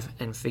 5,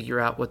 and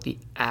figure out what the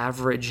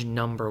average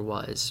number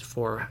was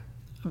for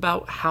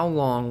about how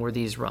long were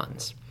these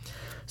runs.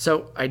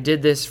 So I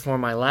did this for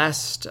my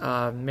last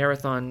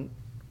marathon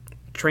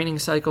training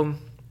cycle.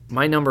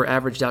 My number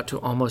averaged out to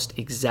almost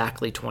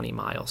exactly 20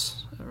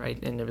 miles,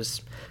 right? And it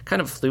was kind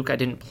of a fluke. I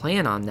didn't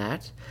plan on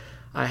that.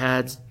 I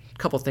had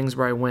couple things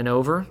where I went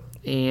over,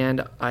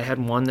 and I had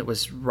one that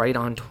was right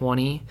on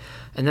 20,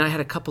 and then I had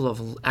a couple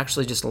of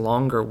actually just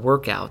longer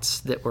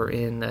workouts that were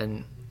in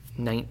a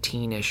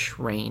 19-ish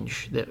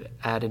range that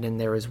added in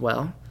there as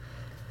well.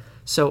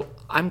 So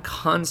I'm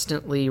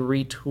constantly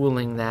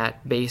retooling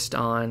that based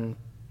on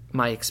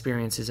my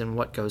experiences and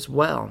what goes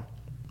well.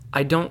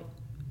 I don't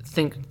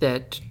think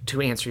that,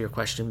 to answer your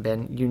question,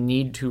 Ben, you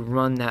need to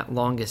run that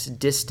longest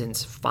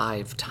distance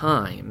 5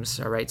 times,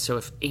 all right? So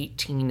if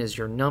 18 is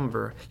your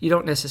number, you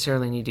don't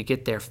necessarily need to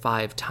get there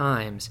 5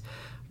 times,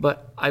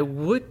 but I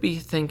would be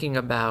thinking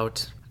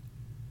about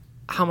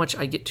how much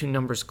I get to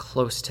numbers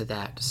close to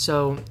that.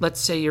 So let's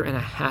say you're in a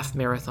half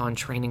marathon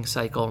training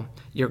cycle.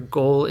 Your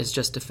goal is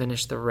just to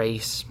finish the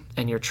race,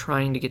 and you're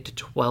trying to get to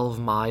 12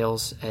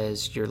 miles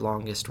as your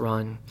longest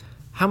run.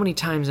 How many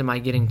times am I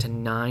getting to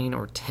 9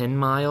 or 10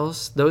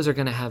 miles? Those are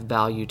going to have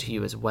value to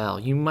you as well.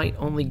 You might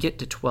only get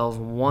to 12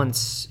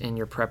 once in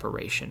your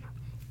preparation.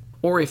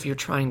 Or if you're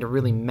trying to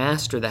really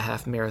master the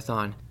half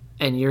marathon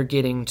and you're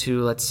getting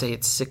to, let's say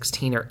it's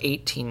 16 or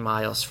 18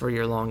 miles for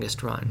your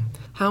longest run,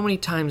 how many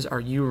times are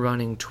you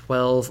running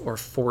 12 or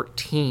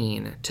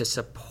 14 to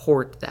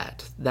support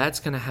that?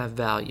 That's going to have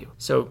value.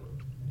 So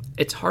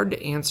it's hard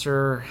to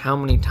answer how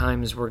many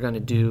times we're going to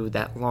do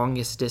that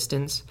longest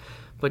distance,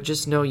 but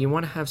just know you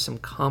want to have some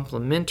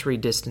complementary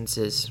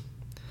distances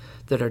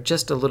that are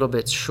just a little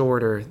bit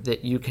shorter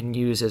that you can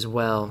use as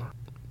well.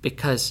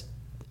 Because,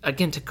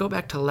 again, to go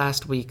back to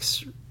last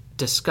week's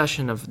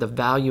discussion of the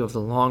value of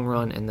the long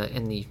run and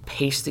the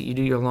pace that you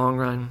do your long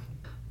run,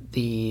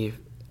 the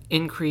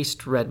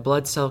increased red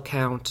blood cell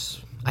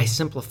count, I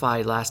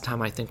simplified last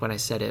time, I think, when I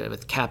said it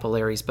with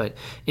capillaries, but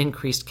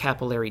increased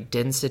capillary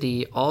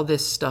density, all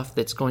this stuff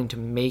that's going to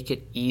make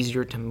it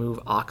easier to move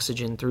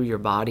oxygen through your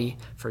body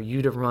for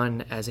you to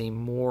run as a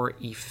more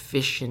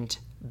efficient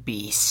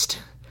beast.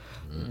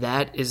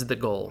 That is the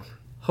goal.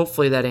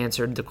 Hopefully that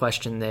answered the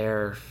question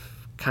there.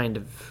 Kind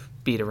of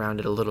beat around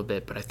it a little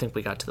bit, but I think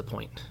we got to the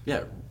point.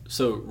 Yeah.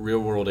 So real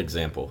world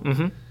example.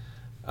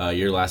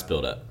 Your last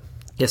build up.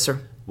 Yes,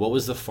 sir. What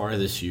was the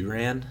farthest you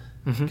ran?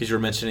 Because you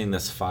were mentioning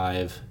these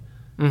 5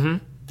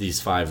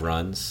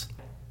 runs.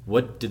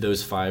 What did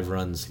those 5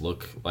 runs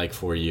look like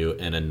for you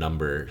in a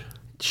number?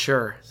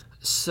 Sure.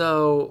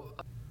 So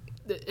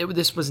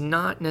this was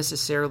not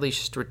necessarily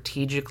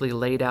strategically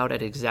laid out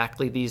at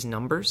exactly these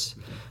numbers.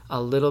 A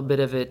little bit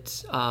of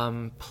it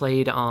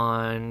played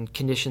on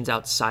conditions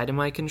outside of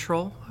my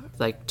control,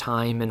 like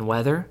time and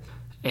weather,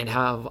 and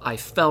how I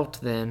felt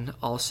then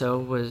also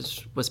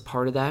was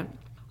part of that.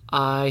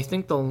 I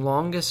think the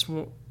longest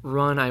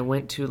run I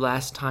went to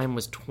last time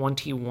was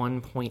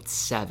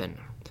 21.7.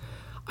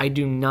 I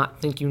do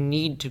not think you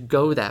need to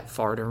go that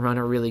far to run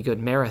a really good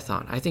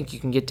marathon. I think you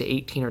can get to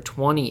 18 or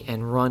 20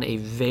 and run a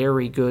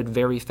very good,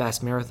 very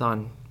fast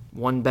marathon,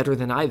 one better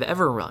than I've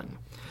ever run.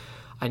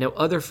 I know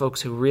other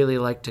folks who really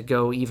like to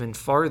go even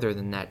farther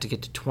than that, to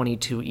get to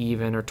 22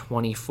 even or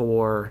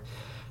 24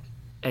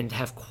 and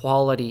have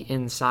quality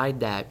inside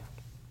that.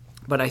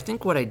 But I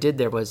think what I did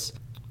there was,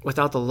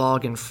 without the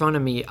log in front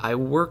of me, I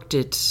worked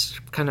it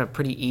kind of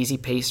pretty easy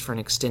pace for an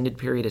extended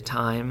period of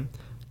time.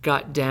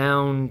 Got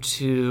down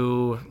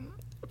to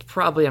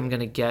probably, I'm going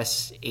to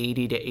guess,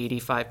 80 to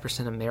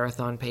 85% of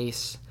marathon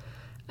pace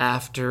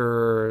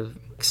after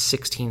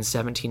 16,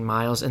 17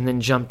 miles, and then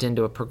jumped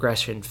into a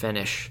progression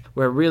finish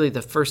where really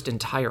the first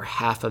entire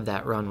half of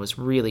that run was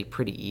really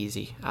pretty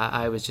easy.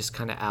 I was just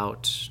kind of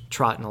out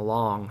trotting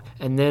along.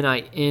 And then I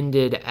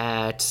ended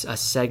at a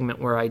segment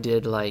where I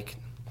did like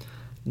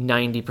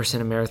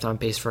 90% of marathon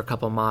pace for a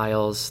couple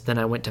miles. Then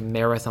I went to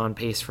marathon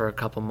pace for a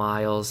couple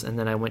miles, and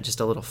then I went just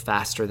a little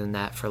faster than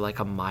that for like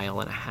a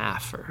mile and a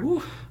half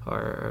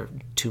or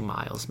 2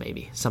 miles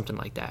maybe, something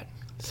like that.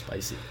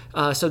 Spicy.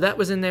 So that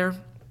was in there.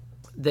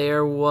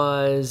 There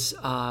was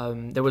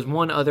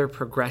one other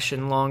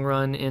progression long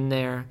run in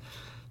there.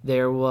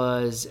 There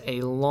was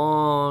a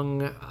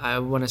long, I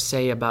want to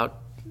say about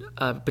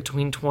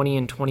between 20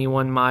 and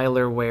 21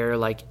 miler where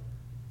like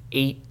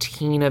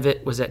 18 of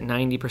it was at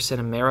 90%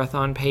 of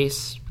marathon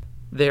pace.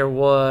 There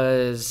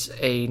was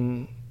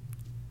a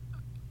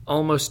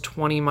almost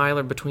 20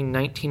 miler, between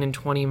 19 and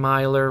 20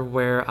 miler,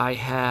 where I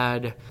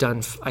had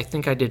done, I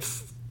think I did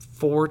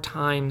 4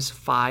 times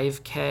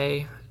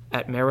 5K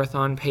at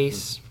marathon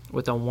pace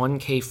with a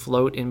 1K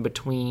float in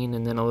between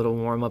and then a little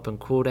warm up and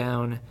cool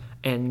down.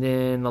 And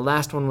then the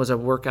last one was a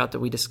workout that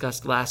we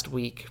discussed last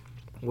week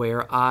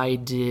where I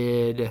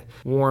did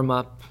warm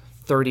up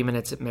 30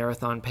 minutes at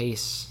marathon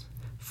pace,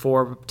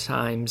 4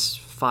 times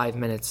 5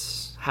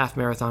 minutes, half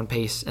marathon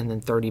pace, and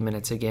then 30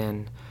 minutes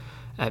again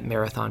at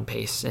marathon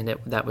pace. And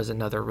that was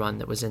another run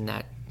that was in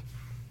that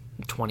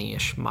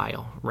 20-ish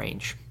mile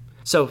range.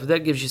 So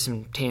that gives you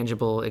some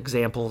tangible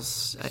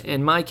examples.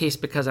 In my case,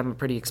 because I'm a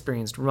pretty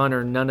experienced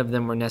runner, none of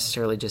them were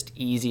necessarily just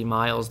easy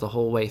miles the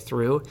whole way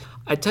through.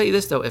 I'd tell you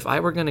this, though, if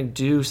I were going to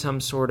do some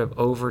sort of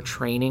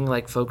overtraining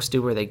like folks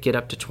do where they get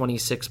up to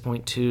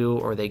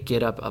 26.2 or they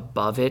get up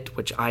above it,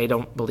 which I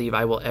don't believe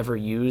I will ever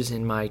use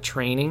in my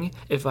training,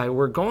 if I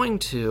were going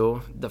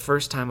to, the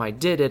first time I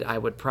did it, I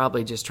would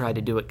probably just try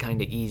to do it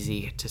kind of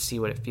easy to see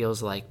what it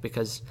feels like,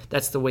 because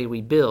that's the way we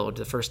build.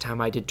 The first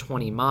time I did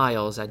 20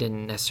 miles, I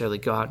didn't necessarily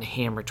go out and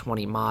hammer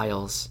 20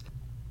 miles.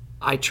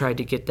 I tried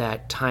to get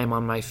that time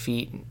on my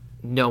feet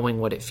knowing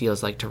what it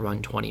feels like to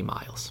run 20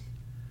 miles.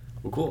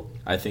 Well, cool.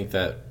 I think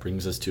that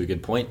brings us to a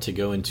good point to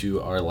go into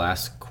our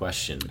last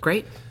question.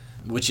 Great.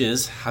 Which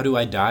is, how do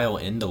I dial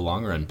into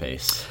long run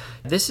pace?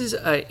 This is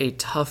a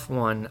tough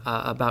one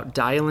about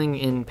dialing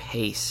in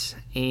pace.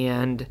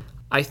 And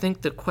I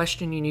think the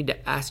question you need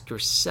to ask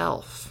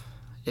yourself,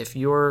 if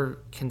you're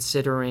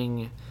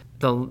considering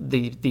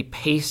the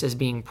pace as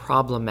being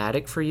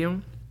problematic for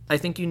you, I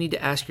think you need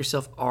to ask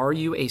yourself, are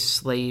you a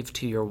slave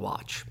to your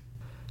watch?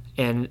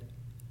 And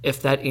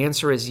if that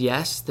answer is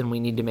yes, then we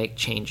need to make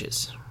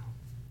changes.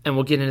 And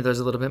we'll get into those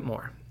a little bit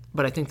more.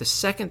 But I think the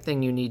second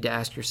thing you need to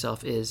ask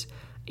yourself is,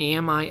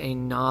 am I a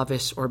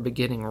novice or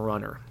beginning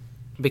runner?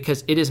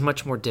 Because it is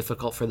much more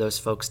difficult for those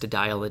folks to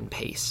dial in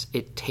pace.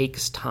 It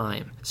takes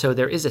time. So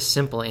there is a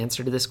simple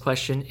answer to this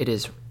question. It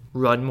is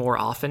run more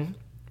often,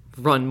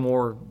 run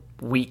more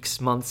weeks,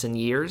 months, and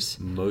years.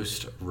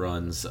 Most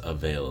runs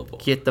available.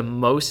 Get the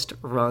most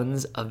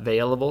runs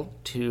available,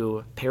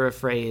 to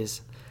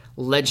paraphrase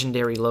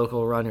legendary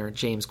local runner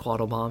James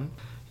Quattlebaum.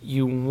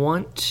 You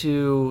want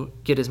to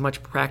get as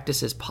much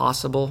practice as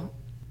possible,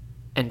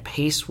 and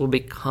pace will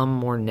become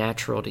more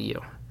natural to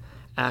you.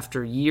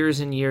 After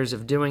years and years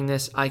of doing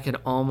this, I can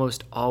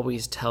almost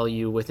always tell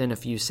you within a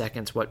few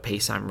seconds what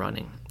pace I'm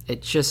running.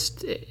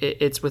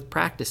 It's with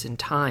practice and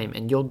time,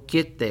 and you'll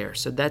get there.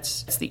 So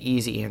that's the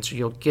easy answer.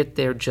 You'll get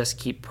there, just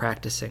keep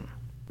practicing.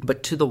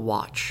 But to the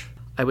watch,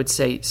 I would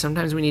say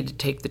sometimes we need to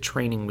take the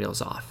training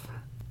wheels off.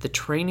 The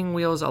training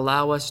wheels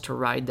allow us to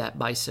ride that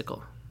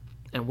bicycle,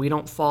 and we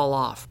don't fall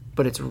off.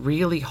 But it's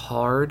really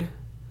hard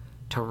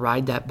to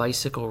ride that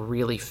bicycle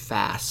really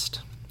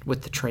fast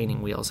with the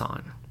training wheels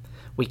on.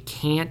 We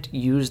can't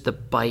use the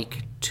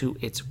bike to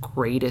its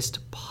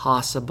greatest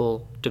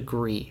possible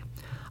degree.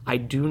 I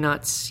do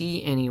not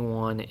see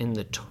anyone in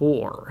the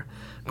Tour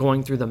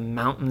going through the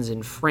mountains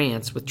in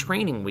France with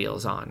training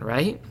wheels on,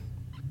 right?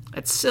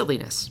 That's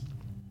silliness.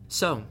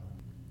 So,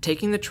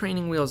 taking the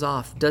training wheels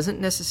off doesn't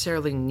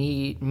necessarily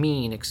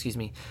mean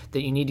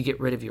that you need to get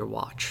rid of your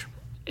watch.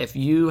 If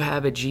you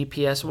have a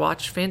GPS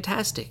watch,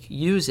 fantastic.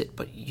 Use it,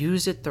 but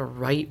use it the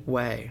right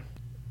way.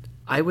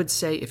 I would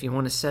say if you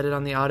want to set it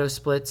on the auto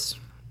splits,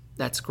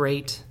 that's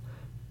great.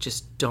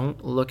 Just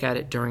don't look at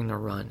it during the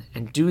run,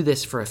 and do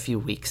this for a few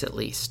weeks at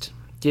least.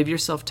 Give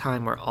yourself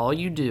time where all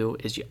you do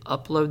is you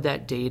upload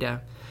that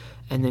data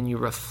and then you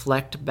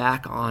reflect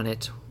back on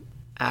it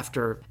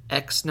after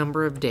X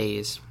number of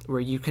days where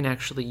you can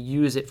actually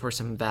use it for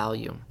some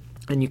value.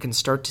 And you can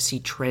start to see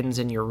trends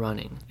in your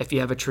running. If you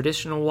have a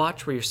traditional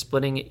watch where you're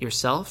splitting it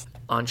yourself,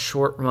 on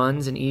short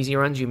runs and easy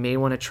runs, you may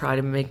want to try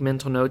to make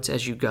mental notes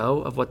as you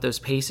go of what those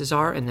paces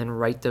are and then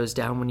write those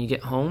down when you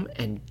get home,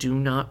 and do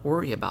not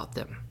worry about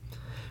them.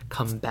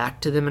 Come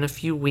back to them in a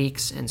few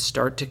weeks and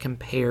start to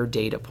compare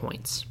data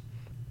points.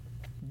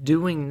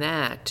 Doing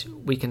that,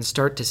 we can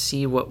start to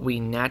see what we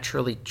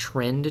naturally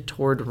trend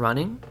toward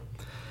running.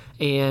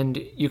 And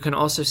you can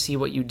also see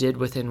what you did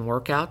within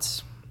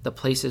workouts, the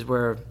places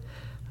where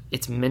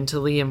it's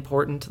mentally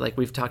important. Like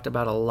we've talked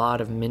about a lot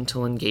of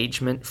mental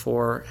engagement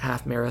for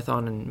half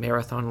marathon and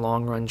marathon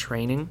long run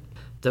training.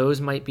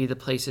 Those might be the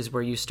places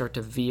where you start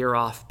to veer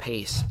off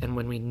pace. And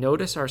when we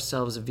notice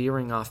ourselves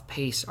veering off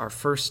pace, our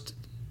first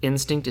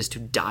instinct is to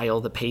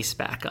dial the pace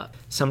back up.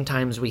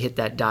 Sometimes we hit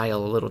that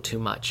dial a little too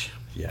much.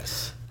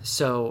 Yes.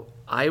 So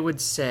I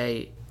would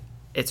say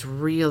it's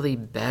really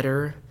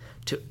better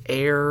to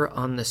err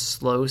on the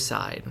slow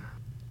side.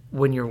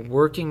 When you're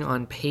working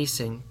on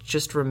pacing,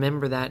 just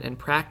remember that and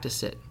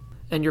practice it.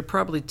 And you're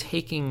probably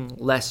taking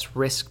less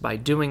risk by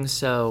doing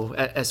so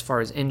as far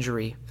as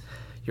injury.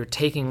 You're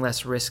taking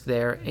less risk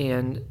there,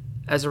 and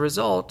as a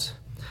result,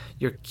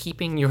 you're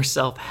keeping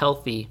yourself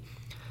healthy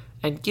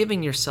and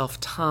giving yourself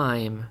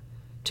time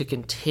to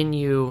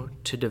continue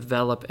to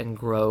develop and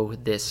grow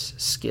this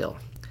skill.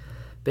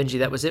 Benji,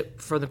 that was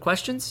it for the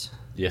questions?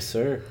 Yes,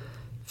 sir.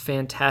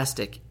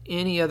 Fantastic.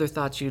 Any other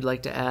thoughts you'd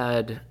like to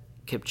add?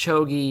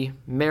 Kipchoge,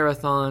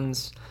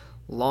 marathons,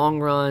 long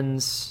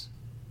runs?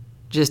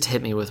 Just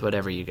hit me with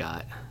whatever you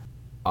got.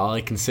 All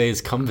I can say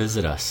is come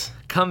visit us.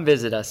 Come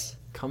visit us.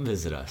 Come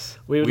visit us.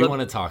 We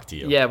want to talk to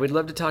you. Yeah, we'd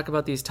love to talk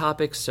about these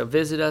topics, so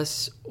visit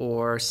us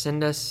or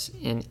send us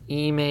an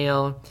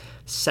email,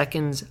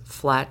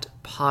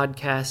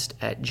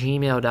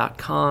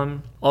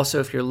 secondsflatpodcast@gmail.com. Also,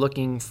 if you're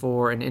looking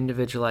for an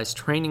individualized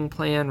training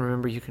plan,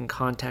 remember you can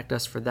contact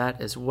us for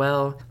that as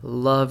well.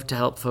 Love to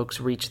help folks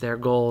reach their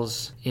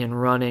goals in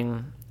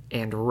running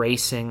and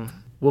racing.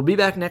 We'll be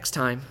back next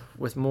time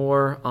with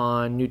more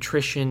on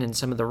nutrition and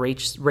some of the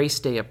race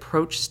day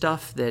approach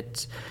stuff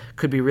that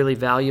could be really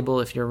valuable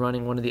if you're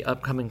running one of the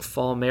upcoming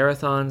fall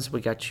marathons. We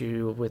got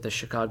you with a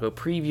Chicago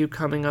preview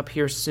coming up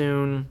here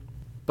soon.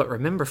 But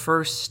remember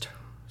first,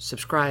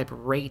 subscribe,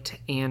 rate,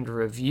 and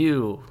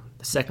review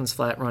the Seconds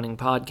Flat Running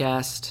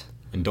Podcast.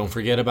 And don't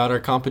forget about our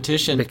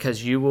competition.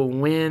 Because you will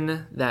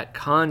win that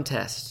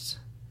contest.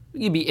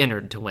 You'd be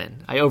entered to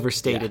win. I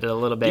overstated it a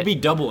little bit. You'd be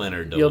double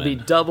entered to You'll win.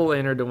 be double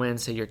entered to win,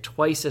 so you're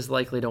twice as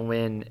likely to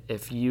win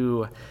if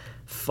you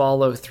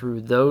follow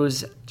through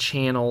those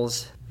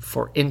channels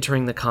for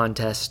entering the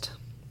contest.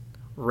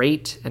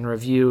 Rate and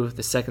review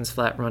the Seconds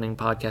Flat Running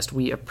Podcast.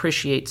 We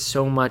appreciate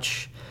so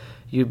much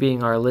you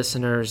being our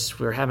listeners.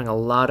 We're having a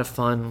lot of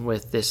fun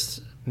with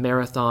this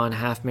marathon,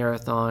 half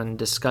marathon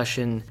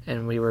discussion,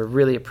 and we were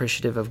really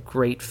appreciative of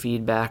great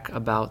feedback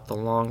about the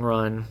long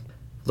run.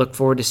 Look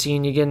forward to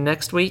seeing you again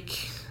next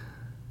week.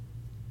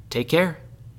 Take care.